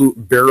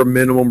absolute bare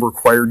minimum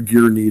required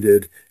gear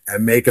needed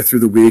and make it through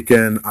the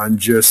weekend on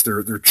just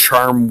their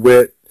charm,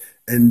 wit,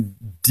 and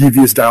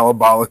devious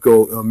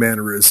diabolical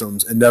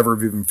mannerisms, and never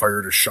have even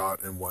fired a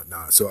shot and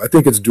whatnot. So I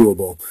think it's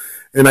doable.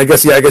 And I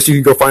guess you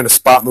can go find a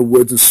spot in the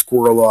woods and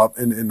squirrel up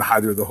and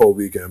hide there the whole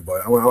weekend.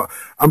 But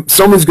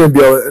someone's going to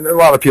be able, and a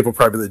lot of people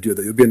probably do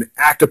that. You'll be an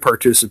active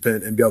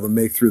participant and be able to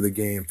make through the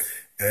game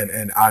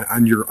and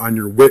on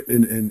your wit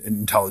and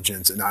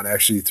intelligence, and not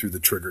actually through the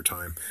trigger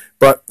time.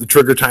 But the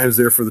trigger time is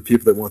there for the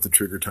people that want the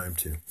trigger time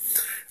too.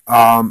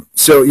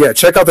 So yeah,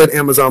 check out that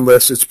Amazon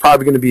list. It's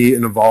probably going to be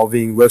an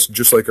evolving list,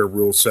 just like our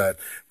rule set.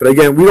 But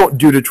again, we don't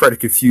do to try to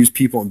confuse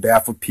people and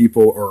baffle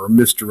people or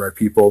misdirect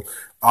people.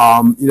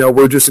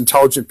 We're just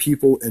intelligent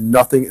people, and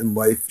nothing in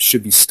life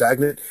should be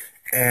stagnant.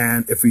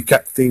 And if we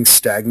kept things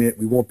stagnant,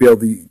 we won't be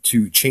able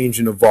to change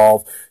and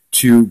evolve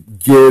to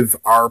give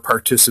our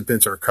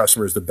participants, our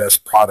customers, the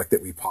best product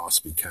that we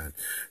possibly can.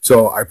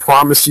 So I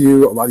promise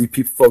you, a lot of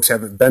you folks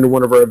haven't been to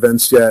one of our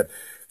events yet.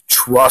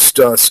 Trust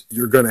us,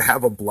 you're going to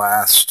have a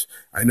blast.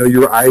 I know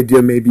your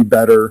idea may be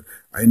better.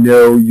 I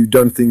know you've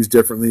done things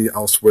differently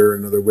elsewhere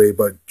another way,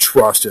 but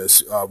trust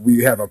us,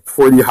 we have a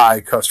pretty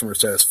high customer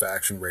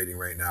satisfaction rating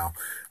right now.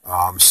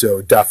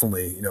 So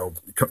definitely,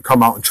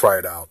 come out and try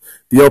it out.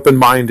 Be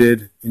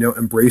open-minded,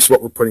 embrace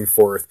what we're putting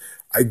forth.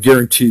 I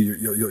guarantee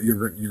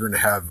you're going to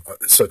have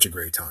such a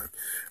great time.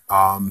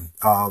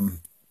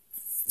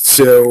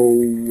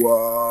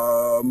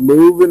 So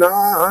moving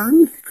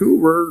on. Cool.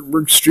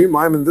 We're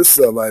streamlining this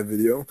live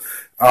video.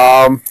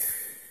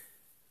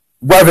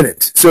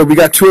 Revenant. So we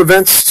got 2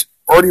 events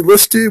already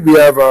listed. We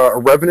have a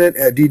Revenant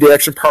at D-Day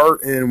Action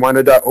Park in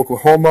Wyandotte,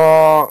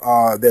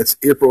 Oklahoma. That's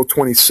April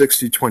 26th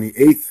to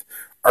 28th.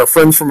 Our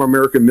friends from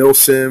American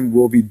Milsim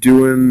will be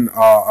doing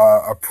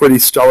a pretty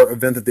stellar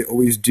event that they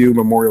always do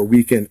Memorial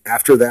Weekend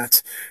after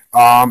that.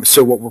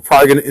 So what we're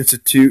probably going to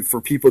institute for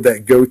people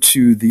that go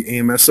to the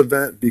AMS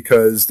event,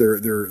 because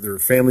they're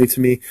family to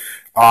me,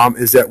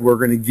 is that we're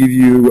going to give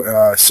you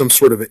some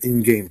sort of an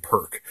in-game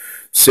perk.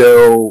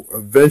 So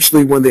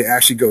eventually, when they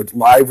actually go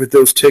live with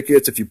those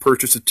tickets, if you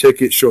purchase a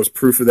ticket, show us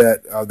proof of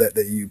that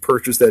that you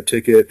purchased that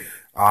ticket,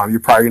 you're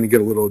probably going to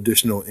get a little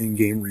additional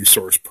in-game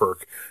resource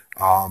perk.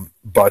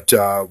 But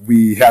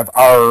we have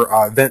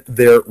our event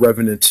there,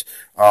 Revenant,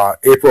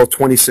 April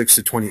 26th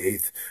to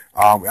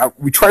 28th.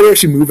 We try to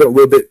actually move it a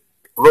little bit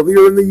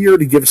earlier in the year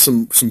to give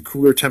some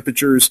cooler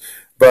temperatures.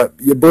 But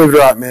you believe it or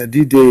not, man,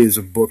 D-Day is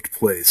a booked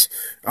place.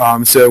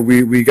 So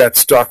we got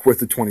stuck with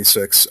the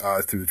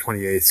 26th through the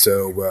 28th.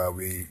 So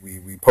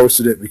we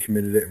posted it, we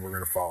committed it, and we're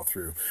going to follow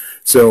through.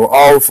 So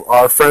all of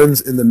our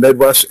friends in the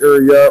Midwest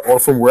area or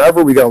from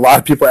wherever, we got a lot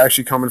of people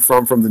actually coming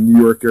from the New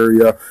York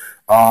area.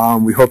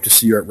 We hope to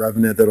see you at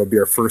Revenant. That'll be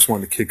our first one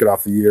to kick it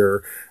off the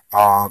year.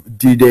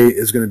 D-Day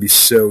is going to be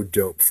so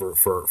dope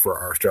for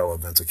our style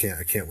events.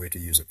 I can't wait to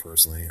use it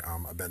personally.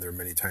 I've been there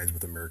many times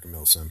with American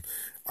Milsim.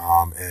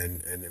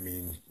 And I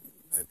mean,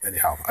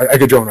 anyhow, I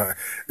could go on.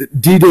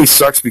 D-Day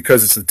sucks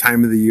because it's the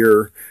time of the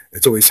year.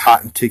 It's always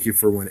hot and ticky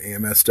for when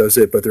AMS does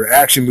it, but they're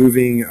actually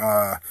moving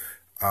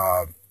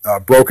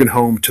Broken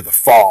Home to the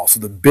fall. So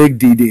the big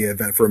D-Day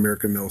event for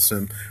American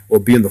Milsim will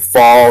be in the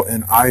fall,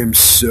 and I am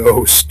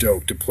so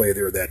stoked to play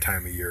there that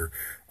time of year.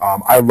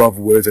 I love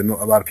woods. I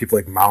know a lot of people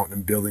like mountain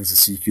and buildings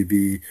and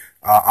CQB.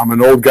 I'm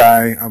an old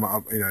guy.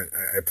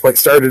 I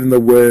started in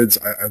the woods.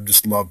 I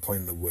just love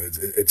playing in the woods.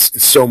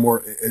 It's so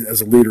more,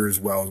 as a leader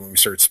as well, when we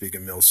start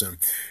speaking Milsim,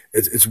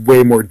 it's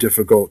way more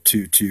difficult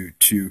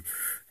to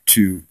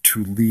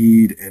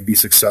lead and be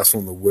successful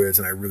in the woods,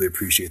 and I really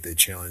appreciate the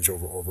challenge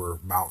over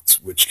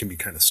mounts, which can be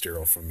kind of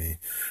sterile for me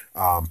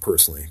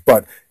personally.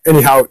 But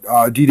anyhow,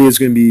 D-Day is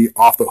going to be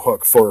off the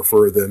hook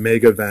for the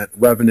mega event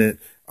Revenant,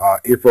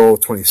 April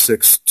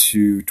 26th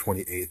to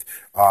 28th.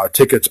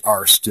 Tickets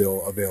are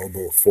still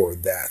available for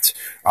that.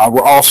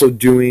 We're also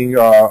doing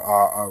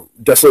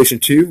Desolation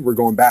 2. We're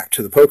going back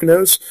to the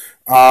Poconos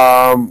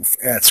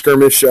at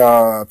Skirmish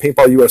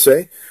Paintball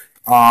USA.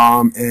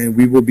 And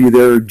we will be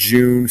there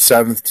June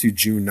 7th to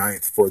June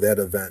 9th for that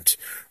event.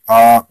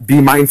 Be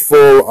mindful,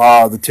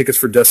 the tickets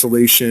for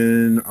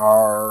Desolation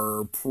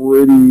are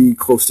pretty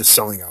close to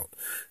selling out.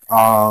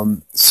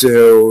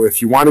 So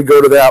if you want to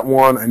go to that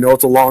one, I know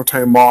it's a long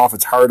time off.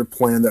 It's hard to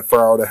plan that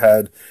far out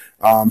ahead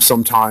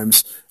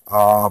sometimes.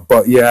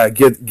 But yeah,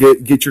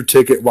 get your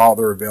ticket while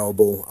they're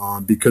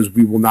available, because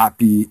we will not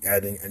be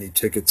adding any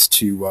tickets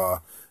to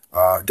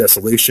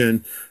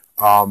Desolation.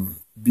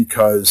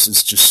 Because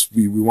it's just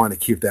we want to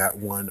keep that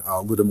one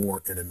a little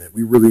more intimate.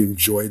 We really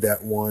enjoyed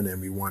that one, and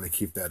we want to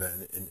keep that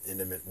an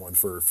intimate one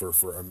for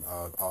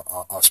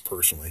us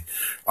personally.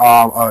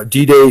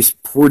 D-Day's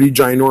pretty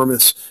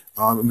ginormous.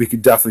 We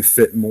could definitely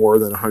fit more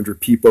than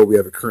 100 people. We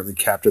have it currently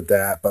capped at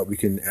that, but we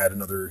can add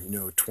another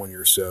 20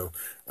 or so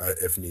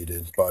if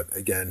needed. But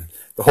again,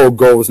 the whole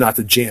goal is not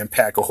to jam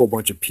pack a whole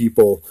bunch of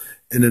people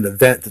in an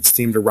event that's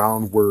themed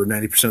around where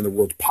 90% of the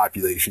world's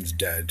population is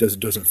dead. It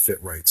doesn't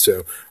fit right.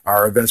 So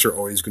our events are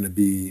always going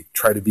to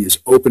try to be as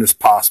open as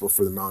possible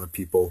for the amount of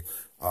people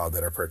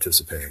that are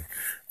participating.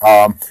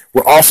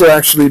 We're also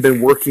actually been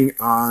working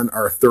on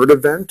our third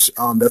event.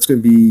 That's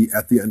going to be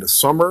at the end of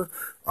summer.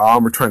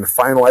 We're trying to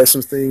finalize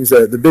some things.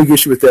 The big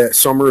issue with that,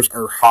 summers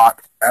are hot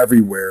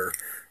everywhere.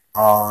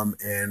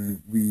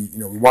 And we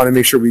want to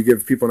make sure we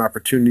give people an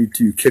opportunity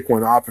to kick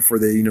one off before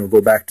they,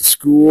 go back to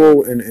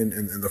school and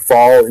in the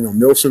fall,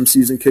 Milsim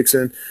season kicks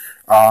in.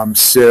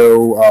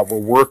 So we're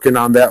working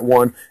on that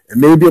one. It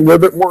may be a little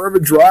bit more of a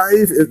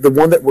drive, the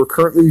one that we're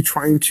currently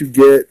trying to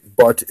get,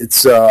 but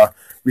it's,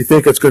 we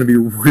think it's going to be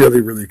really,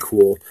 really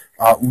cool.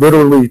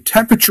 Literally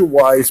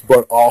temperature-wise,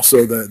 but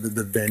also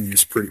the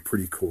venue's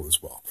pretty cool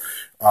as well.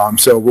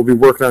 So we'll be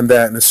working on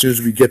that, and as soon as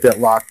we get that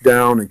locked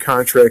down and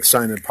contracts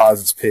signed and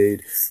deposits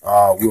paid,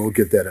 we'll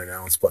get that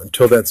announced. But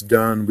until that's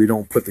done, we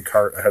don't put the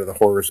cart ahead of the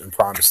horse and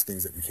promise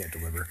things that we can't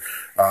deliver.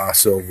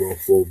 So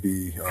we'll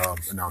be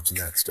announcing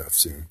that stuff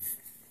soon.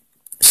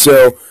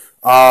 So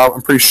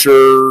I'm pretty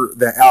sure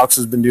that Alex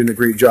has been doing a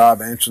great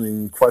job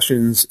answering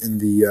questions in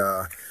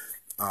the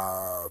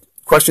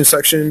question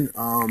section.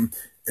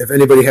 If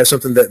anybody has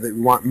something that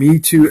you want me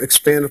to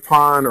expand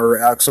upon, or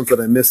Alex, something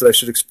I missed that I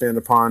should expand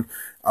upon,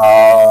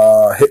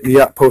 hit me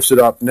up, post it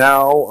up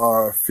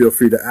now. Feel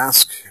free to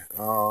ask.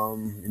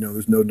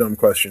 There's no dumb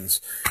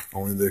questions,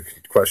 only the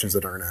questions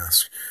that aren't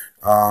asked.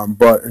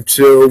 But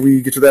until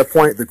we get to that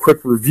point, the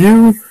quick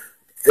review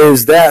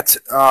is that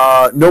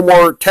no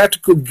more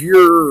tactical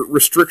gear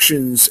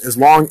restrictions as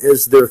long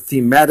as they're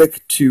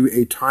thematic to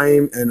a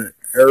time and an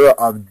era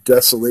of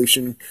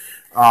desolation.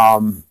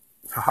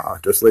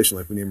 Desolation,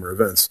 like we name our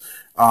events.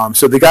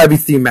 So they got to be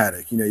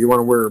thematic. You want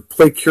to wear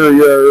plate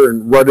carrier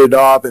and rut it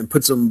up and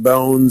put some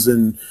bones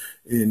and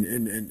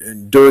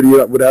dirty it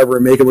up, whatever,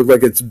 and make it look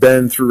like it's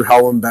been through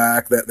hell and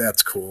back.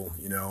 That's cool.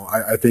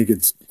 I think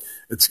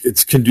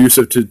it's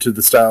conducive to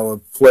the style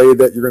of play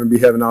that you're going to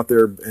be having out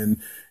there.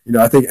 And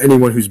I think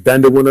anyone who's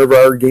been to one of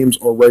our games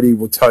already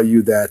will tell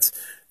you that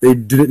they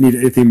didn't need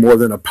anything more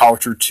than a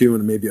pouch or two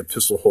and maybe a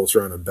pistol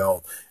holster on a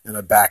belt and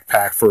a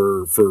backpack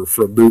for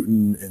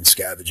looting and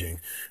scavenging.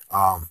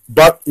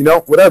 But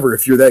whatever.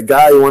 If you're that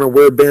guy, you want to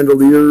wear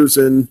bandoliers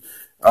and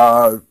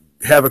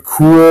have a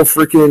cool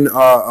freaking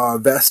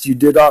vest you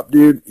did up,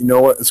 dude. You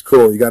know what? It's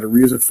cool. You got a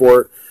reason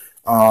for it.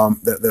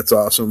 That's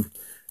awesome.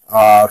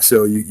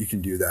 So you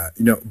can do that.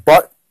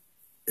 But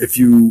if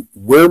you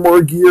wear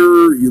more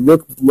gear, you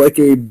look like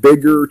a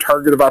bigger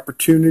target of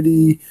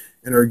opportunity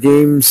in our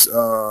games.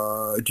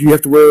 Do you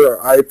have to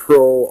wear eye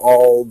pro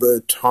all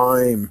the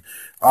time?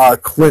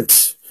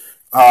 Clint,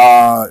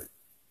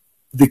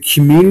 the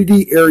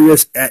community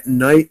areas at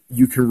night,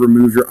 you can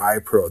remove your eye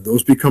pro.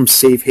 Those become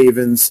safe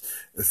havens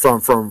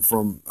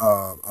from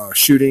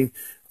shooting.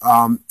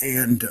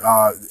 And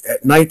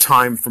at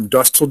nighttime, from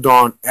dusk till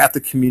dawn, at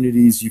the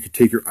communities, you can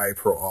take your eye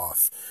pro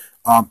off.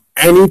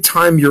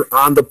 Anytime you're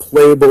on the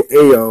playable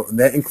AO, and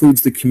that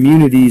includes the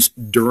communities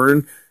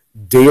during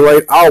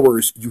daylight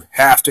hours, you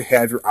have to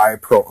have your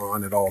iPro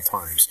on at all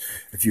times.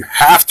 If you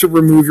have to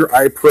remove your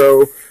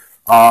iPro,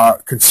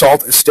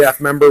 consult a staff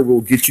member.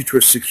 We'll get you to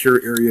a secure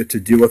area to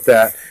deal with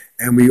that.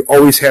 And we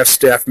always have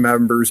staff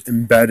members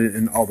embedded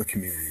in all the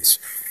communities.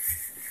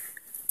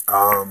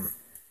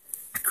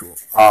 Cool.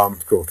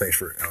 Cool. Thanks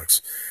for it,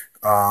 Alex.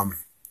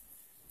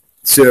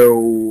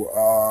 So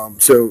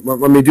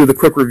let me do the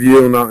quick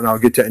review, and I'll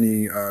get to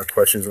any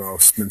questions, and I'll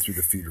spin through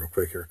the feed real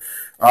quick here.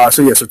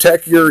 So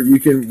tech gear, you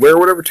can wear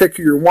whatever tech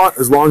gear you want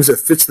as long as it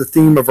fits the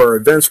theme of our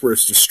events where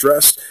it's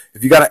distressed.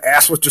 If you got to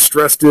ask what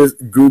distressed is,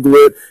 Google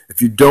it.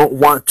 If you don't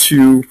want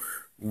to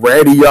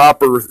ratty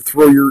up or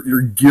throw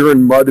your gear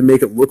in mud to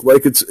make it look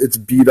like it's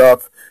beat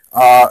up,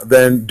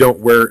 then don't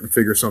wear it and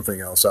figure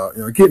something else out.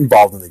 Get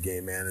involved in the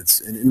game, man.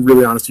 And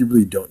really honest, you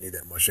really don't need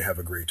that much to have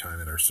a great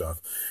time at our stuff.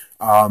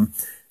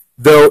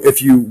 Though,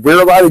 if you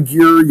wear a lot of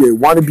gear, you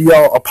want to be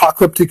all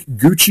apocalyptic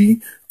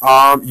Gucci,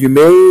 you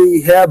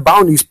may have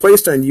bounties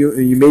placed on you,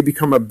 and you may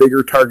become a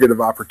bigger target of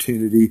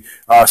opportunity.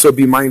 So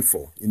be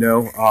mindful. We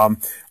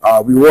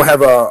will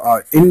have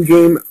a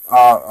in-game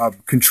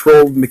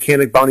controlled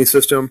mechanic bounty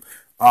system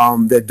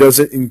that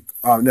doesn't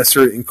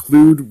necessarily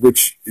include,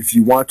 which if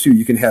you want to,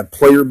 you can have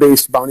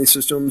player-based bounty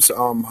systems,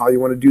 how you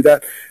want to do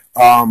that.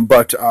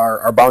 But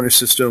our bounty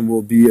system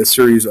will be a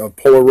series of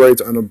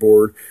Polaroids on a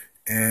board.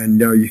 And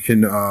now you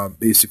can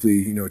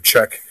basically,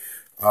 check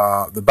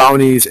the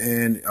bounties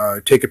and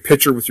take a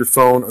picture with your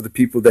phone of the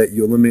people that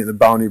you eliminate in the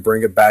bounty,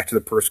 bring it back to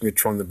the person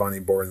controlling the bounty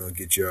board, and they'll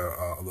get you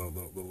a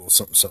little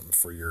something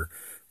for your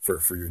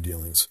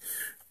dealings.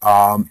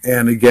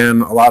 And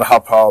again, a lot of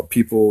how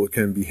people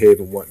can behave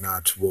and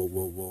whatnot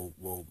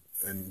will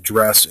and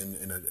dress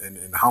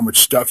and how much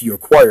stuff you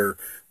acquire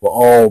will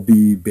all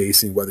be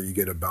basing whether you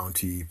get a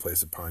bounty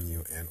placed upon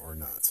you and or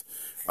not.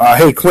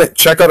 Hey, Clint,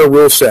 check out our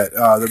rule set.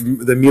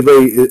 The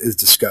melee is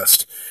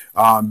discussed.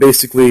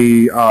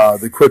 Basically,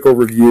 the quick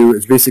overview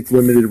is basically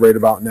limited right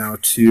about now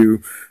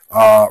to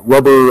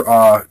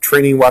rubber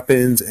training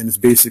weapons, and it's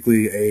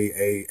basically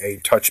a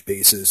touch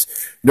basis.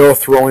 No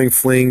throwing,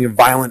 fling,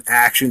 violent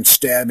action,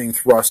 stabbing,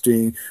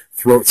 thrusting,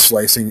 throat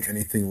slicing,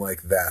 anything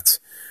like that.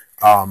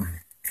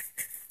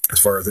 As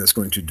far as that's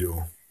going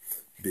to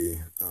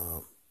be.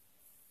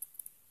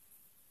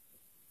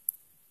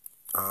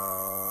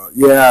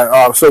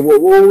 So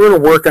we're going to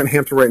work on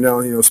Hampton right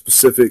now,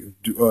 specific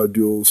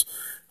duels.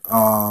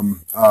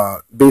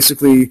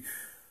 Basically,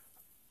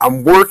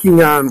 I'm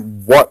working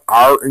on what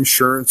our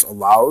insurance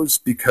allows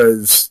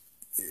because,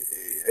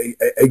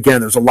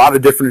 again, there's a lot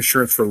of different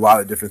insurance for a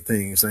lot of different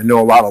things. And I know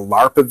a lot of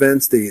LARP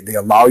events, they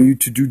allow you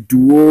to do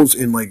duels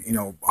in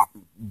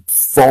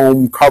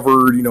foam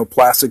covered,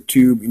 plastic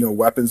tube,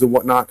 weapons and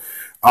whatnot.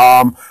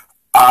 I'm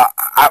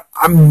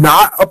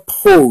not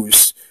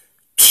opposed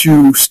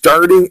to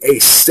starting a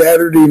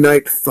Saturday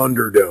night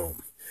Thunderdome,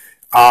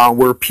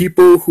 where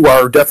people who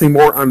are definitely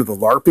more onto the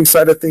LARPing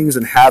side of things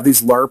and have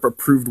these LARP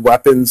approved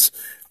weapons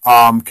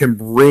can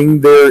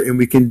bring there, and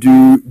we can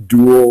do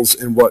duels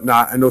and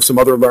whatnot. I know some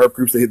other LARP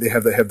groups, they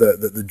have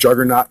the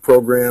Juggernaut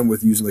program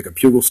with using like a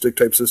pugil stick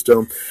type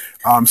system.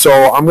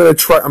 So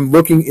I'm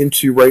looking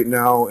into right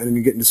now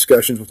and getting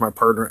discussions with my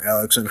partner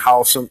Alex on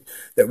how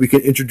that we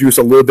can introduce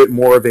a little bit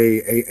more of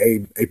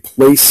a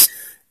place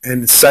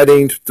and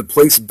setting to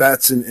place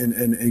bets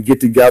and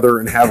get together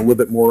and have a little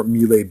bit more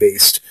melee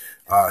based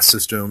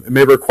system. It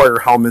may require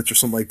helmets or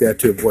something like that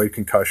to avoid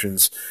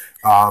concussions.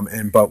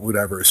 But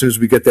whatever. As soon as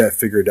we get that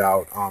figured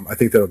out, I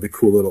think that'll be a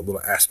cool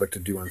little aspect to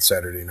do on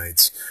Saturday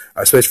nights,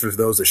 especially for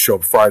those that show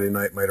up Friday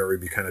night, might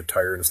already be kind of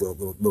tired, and it's a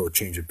little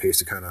change of pace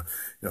to kind of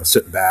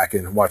sit back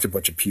and watch a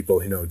bunch of people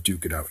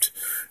duke it out.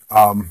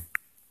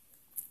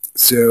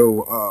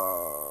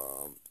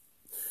 So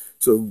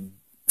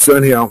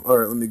anyhow, all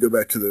right. Let me go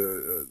back to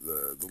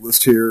the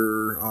list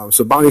here.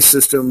 So bounty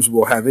systems,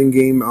 we'll have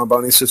in-game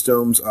bounty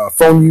systems.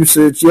 Phone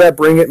usage, yeah,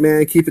 bring it,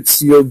 man. Keep it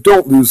sealed.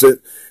 Don't lose it.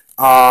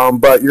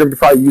 But you're gonna be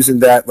probably using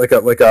that like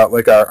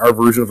our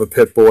version of a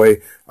Pit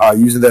Boy,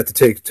 using that to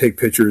take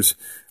pictures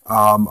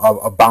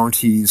of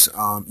bounties,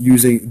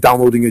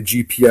 downloading a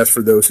GPS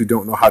for those who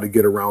don't know how to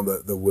get around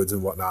the woods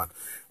and whatnot.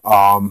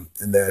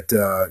 And that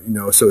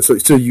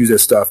so use that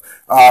stuff.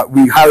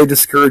 We highly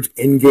discourage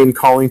in-game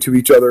calling to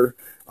each other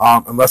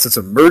unless it's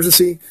an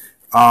emergency.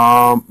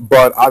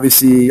 But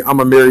obviously, I'm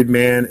a married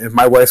man. If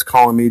my wife's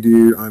calling me,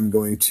 dude, I'm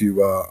going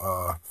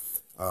to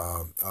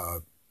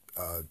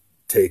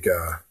take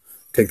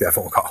that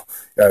phone call.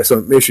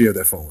 So make sure you have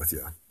that phone with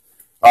you.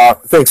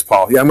 Thanks,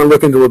 Paul. Yeah, I'm gonna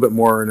look into a little bit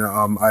more, and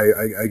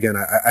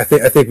I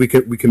think we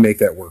can make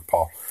that work,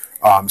 Paul.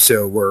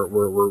 So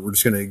we're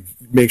just gonna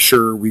make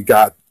sure we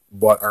got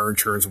what our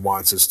insurance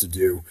wants us to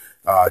do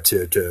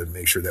to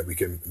make sure that we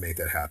can make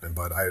that happen.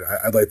 But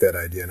I like that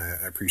idea, and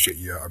I appreciate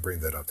you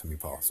bringing that up to me,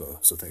 Paul. So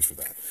thanks for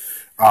that.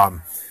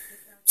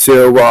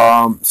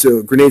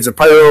 So grenades and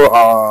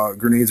pyro,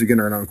 grenades again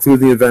are not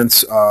included in the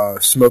events,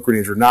 smoke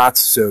grenades are not,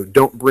 so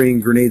don't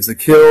bring grenades to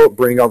kill,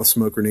 bring all the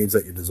smoke grenades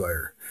that you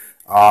desire.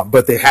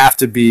 But they have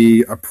to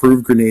be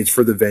approved grenades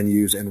for the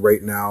venues, and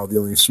right now the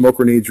only smoke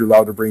grenades you're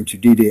allowed to bring to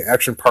D-Day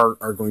Action Park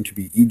are going to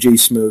be EG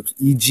smokes,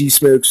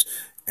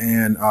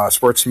 and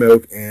sports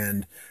smoke,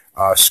 and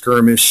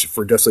skirmish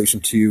for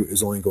Desolation 2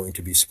 is only going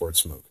to be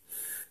sports smoke.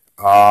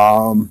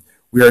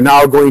 We are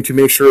now going to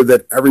make sure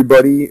that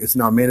everybody, it's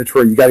now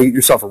mandatory, you got to get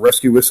yourself a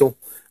rescue whistle,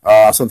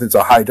 something that's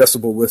a high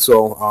decibel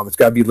whistle. It's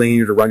got to be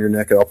linear around your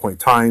neck at all point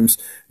times.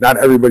 Not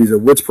everybody's a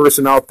woods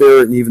person out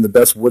there, and even the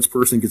best woods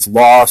person gets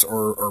lost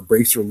or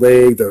breaks their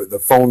leg,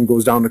 the phone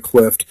goes down the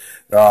cliff,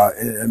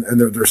 and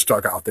they're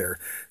stuck out there.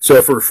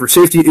 So for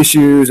safety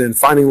issues and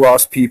finding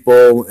lost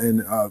people,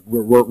 and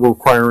we're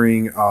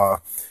requiring a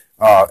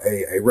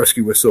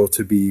rescue whistle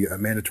to be a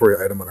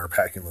mandatory item on our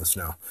packing list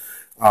now.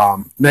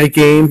 Night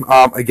game,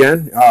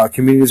 again,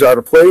 communities are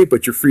to play,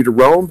 but you're free to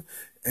roam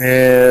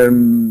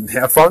and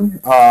have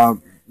fun.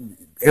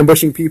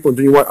 Ambushing people and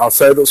doing what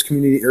outside of those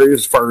community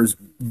areas as far as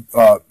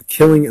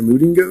killing and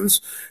looting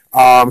goes.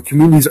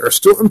 Communities are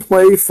still in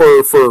play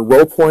for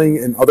role-playing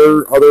and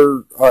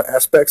other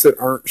aspects that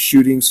aren't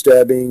shooting,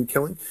 stabbing,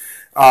 killing.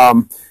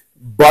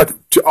 But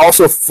to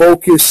also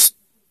focus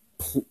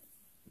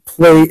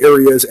play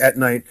areas at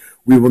night,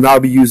 we will now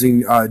be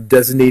using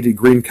designated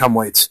green chem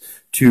lights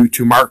to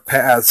mark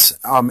paths,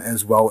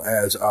 as well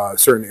as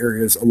certain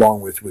areas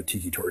along with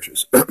tiki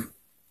torches.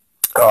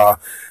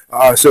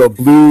 So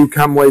blue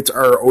chem lights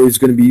are always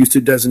going to be used to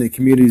designate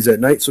communities at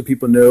night, so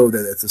people know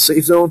that it's a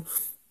safe zone.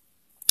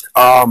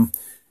 And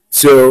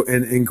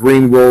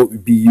green will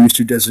be used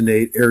to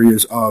designate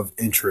areas of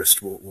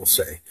interest, we'll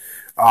say.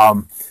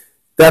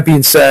 That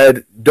being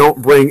said,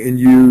 don't bring and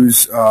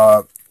use...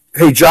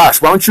 hey,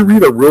 Josh, why don't you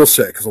read a rule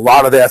set? Because a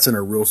lot of that's in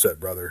a rule set,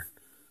 brother.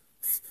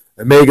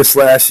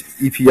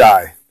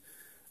 Omega/EPI.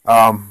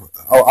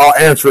 I'll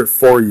answer it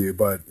for you,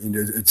 but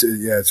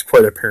it's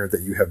quite apparent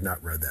that you have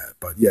not read that.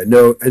 But yeah,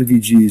 no,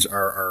 NVGs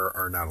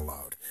are not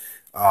allowed.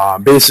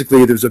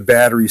 Basically, there's a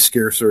battery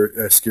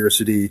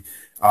scarcity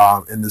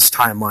in this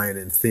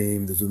timeline and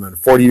theme. There's been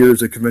 40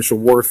 years of conventional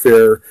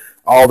warfare.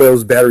 All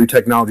those battery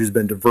technology has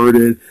been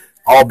diverted.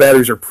 All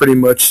batteries are pretty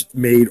much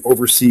made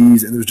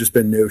overseas, and there's just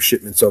been no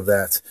shipments of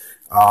that.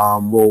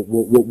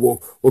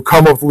 We'll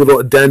come up with a little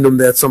addendum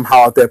that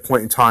somehow at that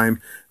point in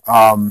time,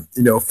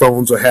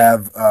 phones will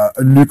have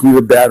a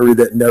nuclear battery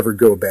that never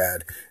go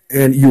bad,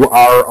 and you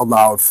are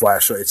allowed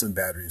flashlights and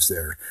batteries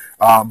there.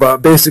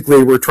 But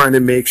basically, we're trying to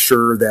make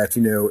sure that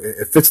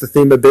it fits the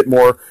theme a bit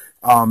more,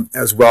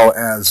 as well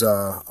as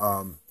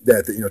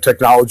that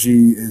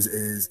technology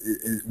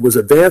was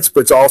advanced, but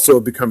it's also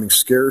becoming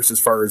scarce as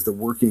far as the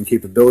working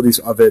capabilities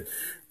of it,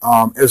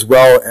 as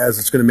well as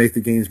it's going to make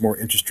the games more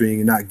interesting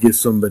and not give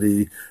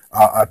somebody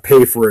a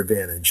pay for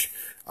advantage.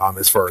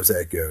 as far as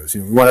that goes.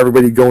 We want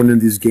everybody going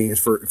into these games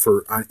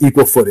for on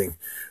equal footing.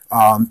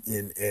 And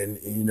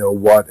you know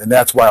what, and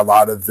that's why a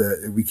lot of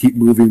we keep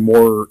moving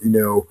more,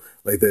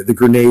 like the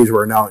grenades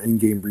are now an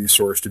in-game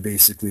resource to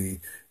basically,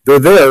 they're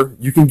there,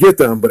 you can get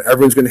them, but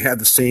everyone's going to have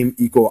the same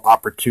equal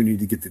opportunity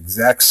to get the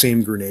exact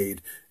same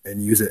grenade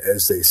and use it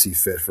as they see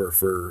fit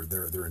for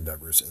their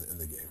endeavors in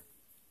the game.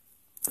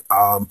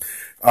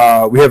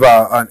 We have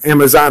an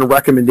Amazon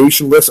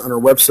recommendation list on our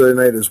website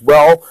tonight as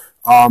well.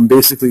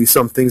 Basically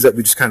some things that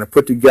we just kind of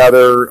put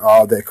together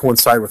that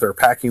coincide with our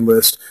packing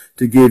list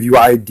to give you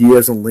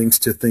ideas and links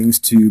to things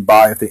to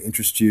buy if they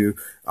interest you.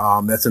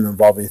 That's an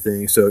evolving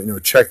thing, so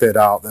check that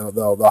out.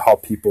 They'll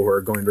help people who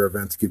are going to our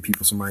events, give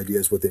people some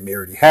ideas what they may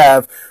already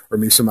have, or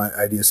maybe some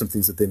ideas, some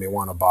things that they may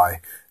want to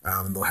buy.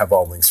 And they'll have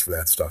all links for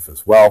that stuff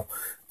as well.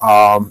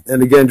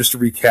 And again, just to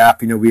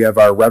recap, we have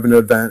our revenue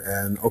event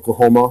in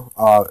Oklahoma,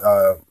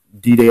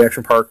 D-Day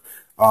Action Park,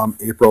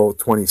 April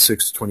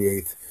 26th,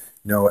 28th.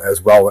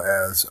 As well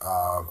as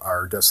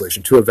our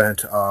Desolation 2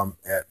 event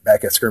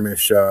back at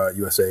Skirmish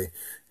USA,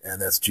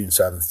 and that's June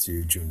 7th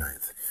to June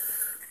 9th.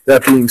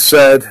 That being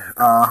said,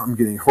 I'm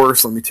getting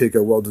hoarse. Let me take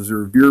a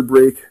well-deserved beer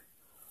break.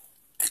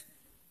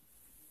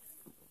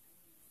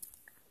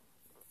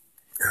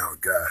 Oh,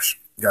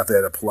 gosh. Got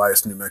that at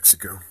Pelias, New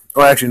Mexico.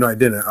 Oh, actually, no, I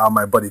didn't.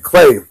 My buddy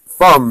Clay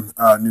from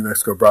New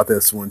Mexico brought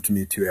this one to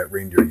me, too, at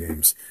Reindeer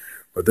Games.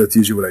 But that's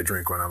usually what I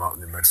drink when I'm out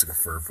in New Mexico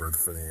for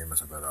the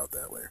Amos event out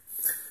that way.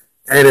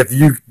 And if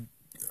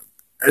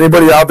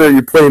anybody out there,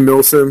 you play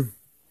Milsim,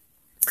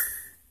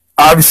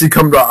 obviously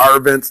come to our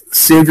events,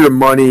 save your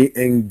money,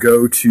 and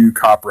go to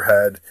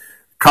Copperhead.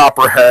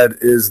 Copperhead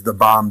is the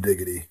bomb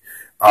diggity.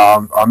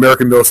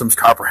 American Milsim's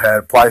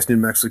Copperhead, Pelias, New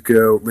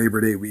Mexico,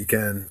 Labor Day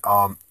weekend.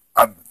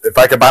 If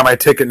I could buy my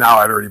ticket now,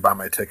 I'd already buy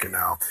my ticket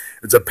now.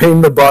 It's a pain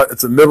in the butt.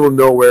 It's the middle of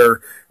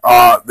nowhere.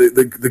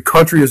 The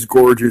country is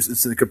gorgeous.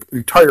 It's an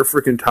entire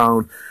freaking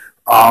town.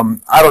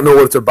 I don't know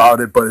what it's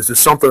about it, but it's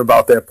just something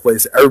about that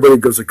place. Everybody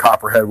goes to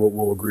Copperhead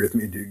will agree with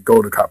me. Dude,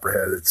 go to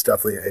Copperhead. It's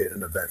definitely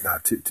an event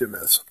not to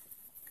miss.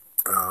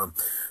 All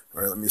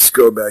right, let me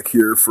scroll back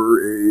here for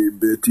a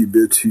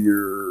bit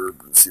here.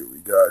 Let's see what we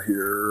got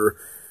here.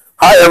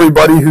 Hi,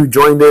 everybody who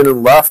joined in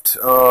and left.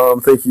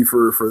 Thank you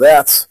for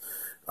that.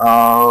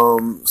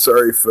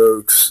 Sorry,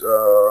 folks.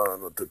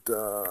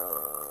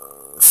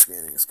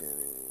 Scanning.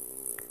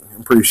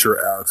 I'm pretty sure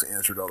Alex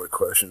answered all the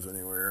questions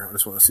anywhere. I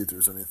just want to see if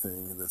there's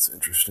anything that's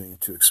interesting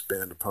to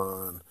expand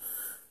upon.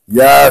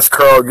 Yes,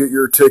 Carl, get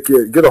your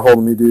ticket. Get a hold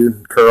of me,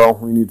 dude. Carl,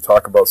 we need to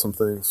talk about some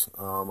things.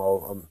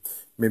 I'll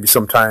maybe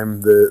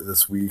sometime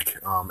this week,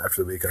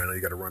 after the weekend. I know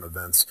you got to run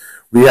events.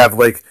 We have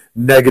like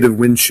negative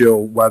wind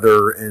chill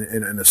weather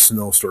and a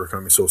snowstorm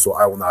coming, so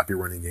I will not be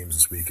running games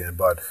this weekend.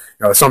 But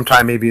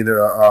sometime maybe in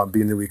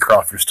the week,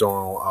 Carl, if you're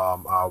still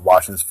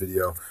watching this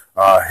video,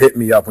 hit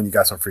me up when you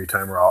got some free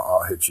time, or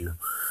I'll hit you.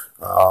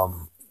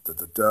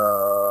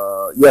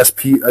 Yes,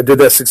 Pete, I did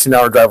that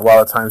 16-hour drive a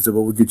lot of times, but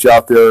we'll get you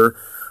out there.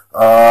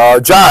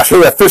 Josh,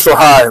 hey, official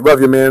hi,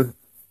 love you, man.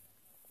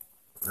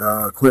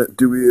 Clint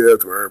Dewey,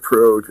 that's where I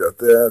pro, got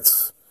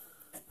that.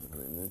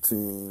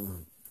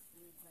 19,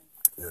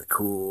 yeah,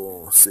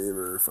 cool.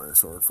 Saber, Fine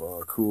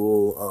Swordfall,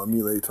 cool.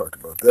 Melee, talked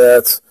about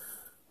that.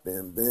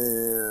 Bam,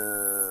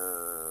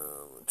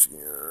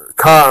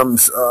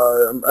 comms,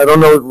 I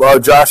don't know,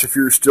 Josh, if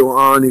you're still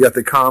on, you got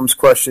the comms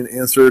question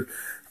answered.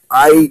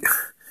 My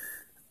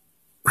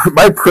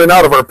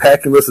printout of our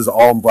packing list is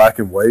all in black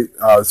and white.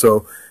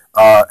 So,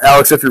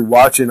 Alex, if you're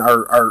watching,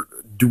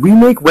 do we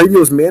make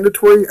radios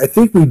mandatory? I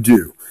think we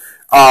do.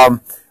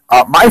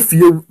 My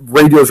field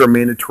radios are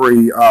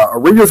mandatory.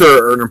 Radios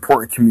are an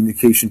important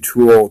communication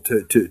tool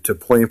to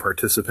play and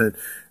participate.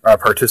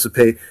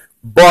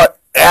 But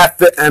at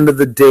the end of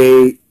the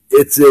day,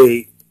 it's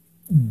a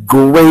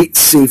great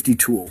safety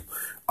tool.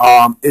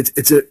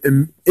 It's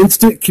an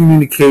instant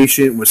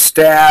communication with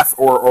staff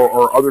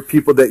or other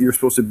people that you're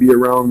supposed to be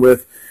around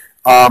with.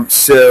 I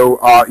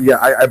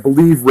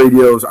believe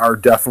radios are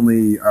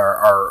definitely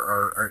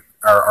are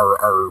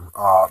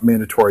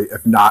mandatory,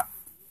 if not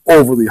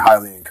overly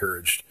highly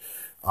encouraged,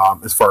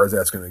 as far as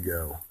that's going to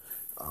go.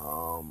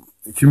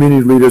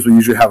 Community leaders will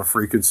usually have a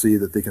frequency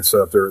that they can set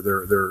up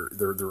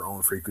their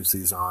own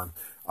frequencies on.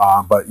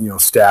 But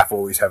staff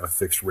always have a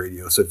fixed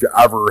radio. So if you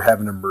ever have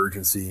an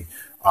emergency,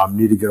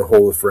 need to get a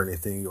hold of for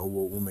anything,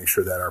 we'll make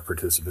sure that our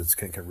participants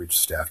can reach a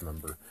staff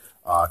member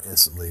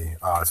instantly,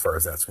 as far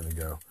as that's going to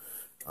go.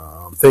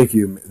 Thank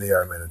you. They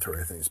are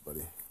mandatory. Thanks,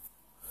 buddy.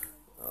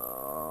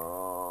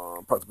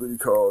 Possibility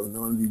calls,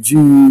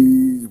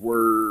 non-VGs,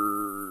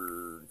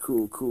 word.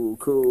 Cool.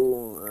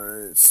 All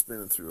right,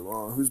 spinning through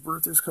along. Whose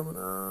birthday's coming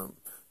up?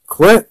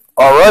 Clint.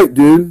 All right,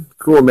 dude.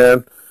 Cool,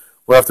 man.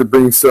 We'll have to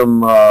bring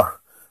some.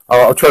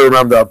 I'll try to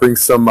remember that. I'll bring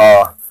some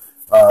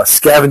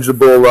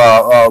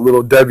scavengeable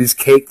little Debbie's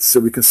cakes so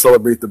we can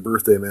celebrate the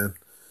birthday, man.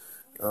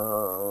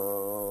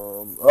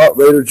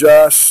 Later,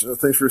 Josh.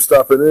 Thanks for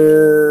stopping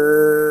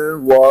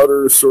in.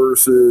 Water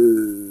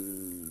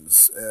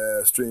sources,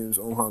 streams,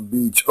 Omaha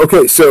Beach.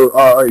 Okay, so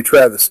all right,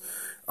 Travis.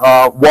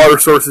 Water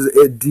sources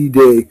at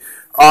D-Day.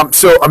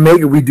 So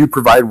Omega, we do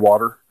provide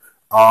water.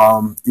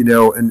 You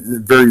know,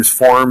 in various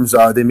forms.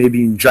 They may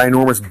be in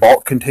ginormous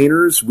bulk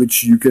containers,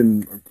 which you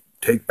can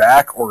take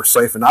back or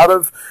siphon out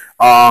of.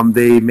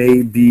 They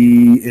may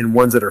be in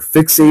ones that are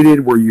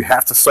fixated, where you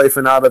have to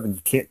siphon out of and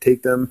you can't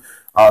take them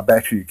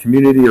back to your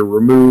community or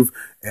remove.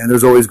 And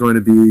there's always going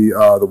to be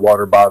the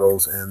water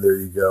bottles. And there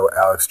you go,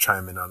 Alex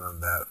chiming in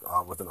on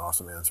that with an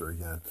awesome answer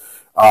again.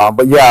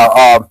 But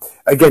yeah,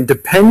 again,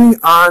 depending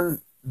on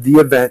the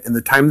event and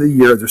the time of the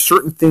year, there's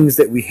certain things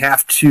that we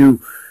have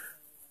to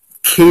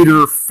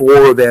cater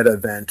for that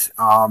event,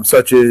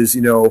 such as,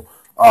 you know,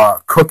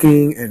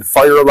 cooking and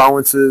fire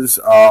allowances,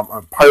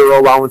 pyro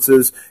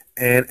allowances,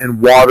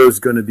 and water is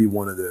going to be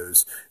one of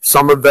those.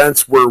 Some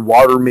events where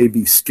water may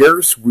be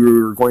scarce,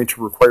 we're going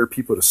to require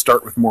people to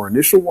start with more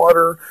initial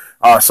water.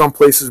 Some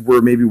places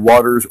where maybe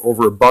water is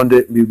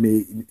overabundant, we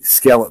may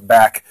scale it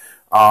back,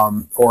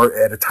 or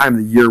at a time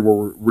of the year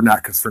where we're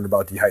not concerned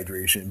about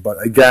dehydration.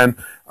 But again,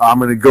 I'm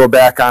going to go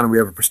back on, we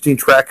have a pristine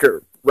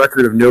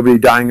record of nobody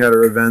dying at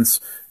our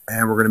events.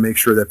 And we're going to make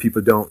sure that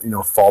people don't, you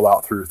know, fall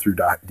out through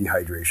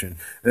dehydration.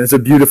 And it's a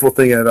beautiful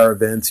thing at our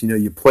events. You know,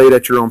 you play it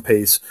at your own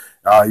pace.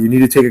 You need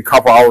to take a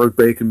couple hours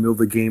break in the middle of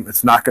the game.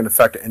 It's not going to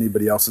affect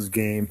anybody else's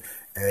game.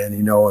 And,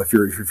 you know, if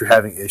you're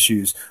having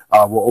issues,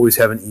 we'll always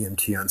have an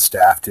EMT on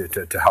staff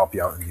to help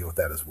you out and deal with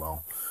that as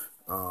well.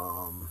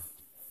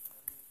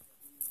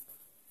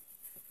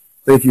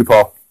 Thank you,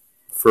 Paul,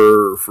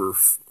 for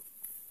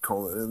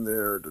calling in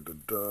there.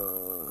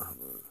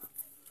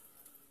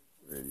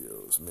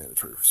 Radios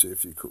mandatory for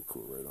safety. Cool,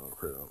 right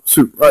on.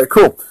 Soup. All right,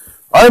 cool.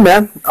 All right,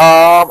 man.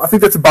 I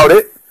think that's about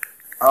it.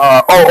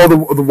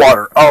 The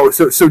water.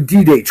 So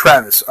D-Day,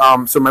 Travis.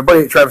 So my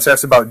buddy Travis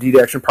asked about D-Day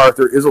Action Park.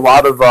 There is a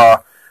lot of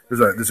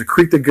there's a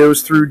creek that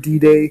goes through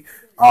D-Day.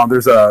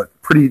 There's a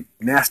pretty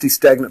nasty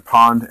stagnant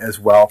pond as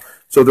well.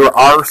 So there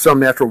are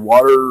some natural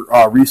water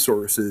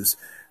resources.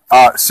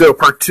 So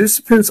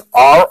participants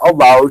are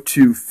allowed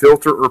to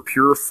filter or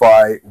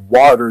purify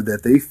water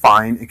that they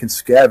find and can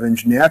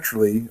scavenge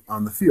naturally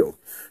on the field,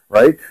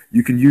 right?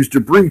 You can use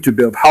debris to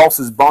build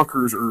houses,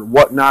 bunkers, or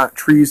whatnot,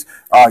 trees.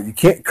 You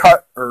can't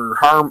cut or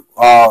harm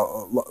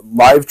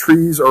live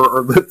trees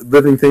or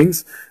living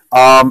things.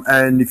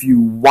 And if you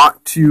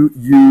want to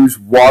use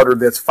water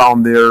that's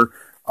found there,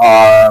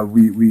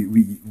 we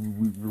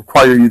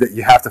require you that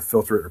you have to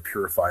filter it or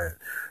purify it.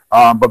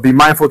 But be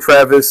mindful,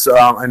 Travis.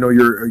 I know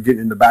you're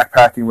getting into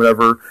backpacking,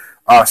 whatever.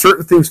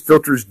 Certain things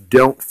filters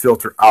don't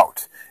filter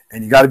out.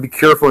 And you got to be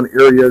careful in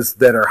areas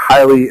that are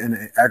highly in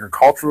an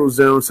agricultural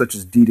zone, such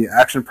as D-Day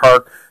Action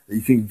Park.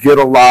 You can get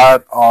a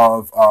lot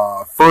of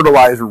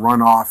fertilizer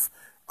runoff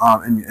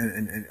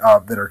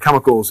that are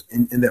chemicals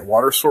in that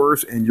water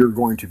source, and you're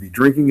going to be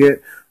drinking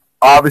it.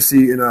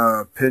 Obviously, in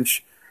a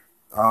pinch,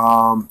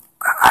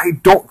 I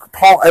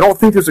don't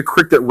think there's a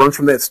creek that runs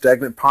from that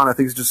stagnant pond. I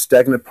think it's just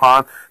stagnant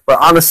pond. But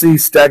honestly,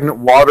 stagnant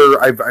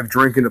water, I've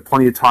drinking it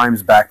plenty of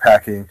times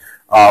backpacking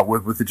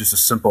with just a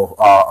simple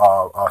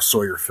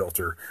Sawyer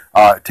filter.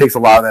 It takes a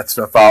lot of that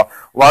stuff out.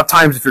 A lot of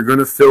times, if you're going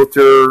to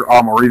filter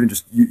or even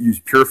just use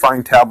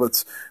purifying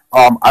tablets,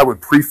 I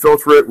would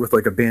pre-filter it with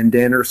like a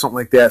bandana or something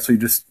like that. So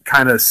you're just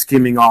kind of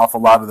skimming off a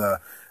lot of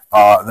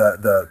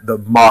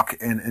the muck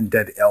and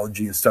dead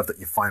algae and stuff that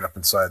you find up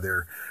inside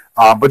there.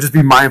 But just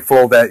be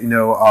mindful that, you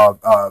know,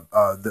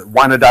 the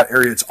Wyandotte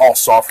area, it's all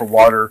sulfur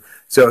water,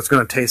 so it's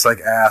going to taste like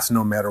ass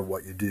no matter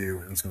what you do,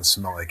 and it's going to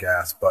smell like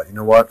ass. But you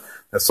know what?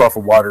 That sulfur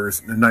water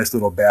is a nice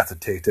little bath to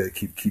take to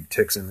keep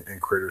ticks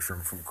and critters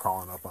from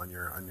crawling up on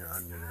your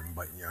and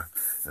biting you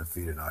and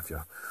feeding off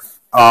you.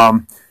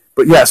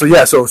 But yeah,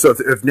 so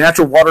if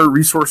natural water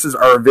resources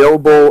are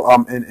available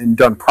and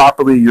done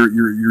properly,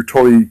 you're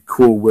totally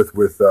cool with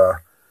the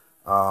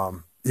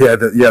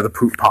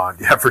poop pond.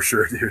 Yeah, for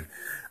sure, dude.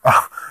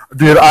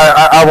 Dude,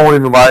 I won't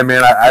even lie,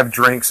 man. I've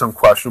drank some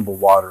questionable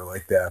water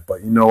like that,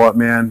 but you know what,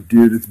 man,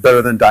 dude, it's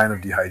better than dying of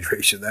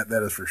dehydration.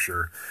 That is for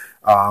sure.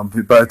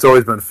 But it's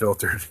always been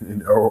filtered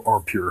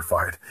or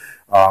purified.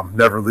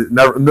 Never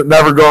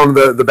going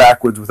the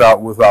backwoods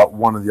without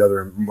one or the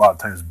other. And a lot of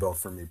times built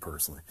for me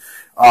personally.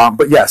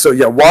 But yeah, so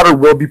yeah, water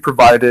will be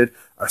provided.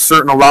 A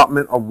certain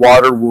allotment of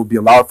water will be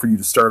allowed for you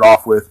to start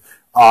off with.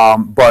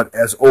 But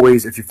as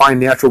always, if you find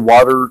natural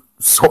water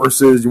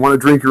sources, you want to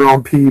drink your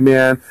own pee,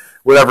 man.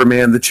 Whatever,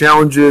 man. The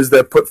challenges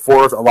that put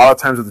forth, a lot of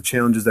times are the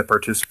challenges that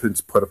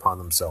participants put upon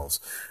themselves.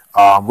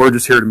 We're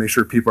just here to make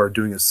sure people are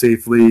doing it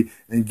safely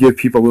and give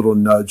people a little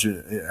nudge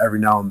every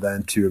now and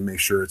then to make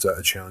sure it's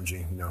a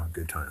challenging,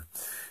 good time.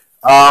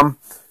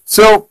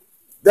 So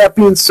that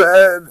being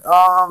said,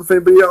 if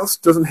anybody else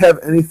doesn't have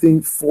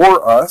anything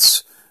for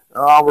us,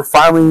 we're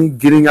finally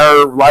getting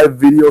our live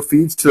video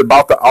feeds to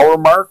about the hour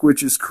mark,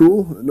 which is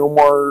cool. No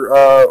more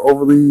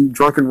overly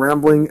drunken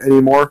rambling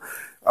anymore.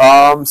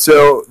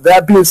 So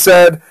that being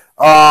said,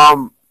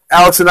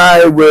 Alex and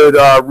I would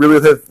really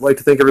like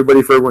to thank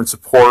everybody for everyone's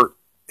support,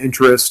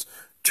 interest,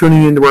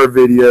 tuning into our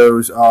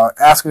videos,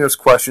 asking us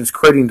questions,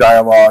 creating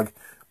dialogue,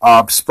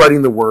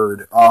 spreading the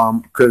word.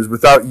 Because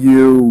without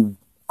you,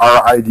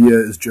 our idea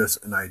is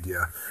just an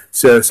idea.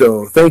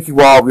 So thank you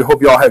all. We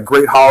hope you all had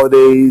great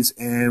holidays,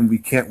 and we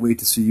can't wait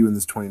to see you in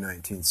this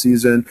 2019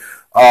 season.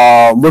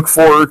 Look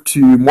forward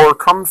to more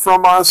coming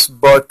from us,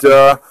 but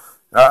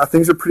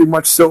things are pretty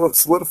much still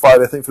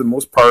solidified, I think, for the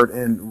most part,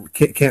 and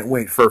can't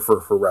wait for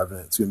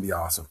Revenant. It's going to be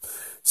awesome.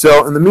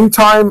 So in the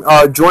meantime,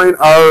 join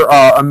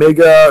our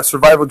Omega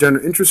Survival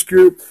General Interest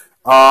Group.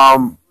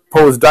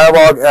 Pose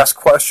dialogue, ask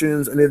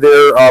questions. Any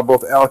there,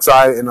 both Alex,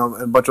 I, and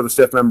a bunch of other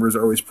staff members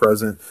are always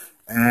present.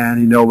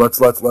 And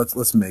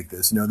let's make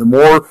this. The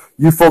more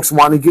you folks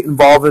want to get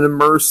involved and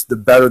immerse, the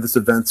better this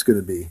event's going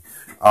to be.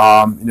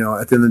 At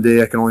the end of the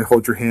day, I can only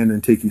hold your hand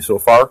and take you so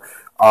far.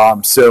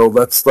 So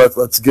let's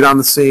get on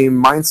the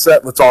same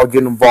mindset. Let's all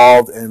get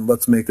involved, and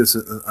let's make this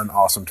an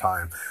awesome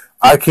time.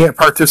 I can't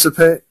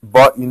participate,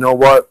 but you know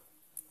what?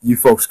 You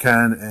folks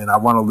can, and I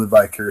want to live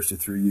vicariously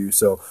through you.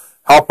 So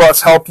help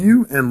us help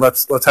you, and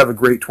let's have a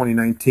great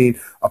 2019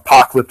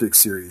 apocalyptic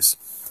series.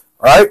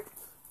 All right?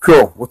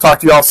 Cool. We'll talk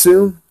to you all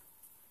soon.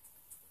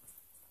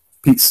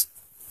 Peace.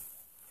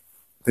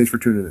 Thanks for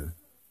tuning in.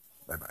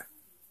 Bye-bye.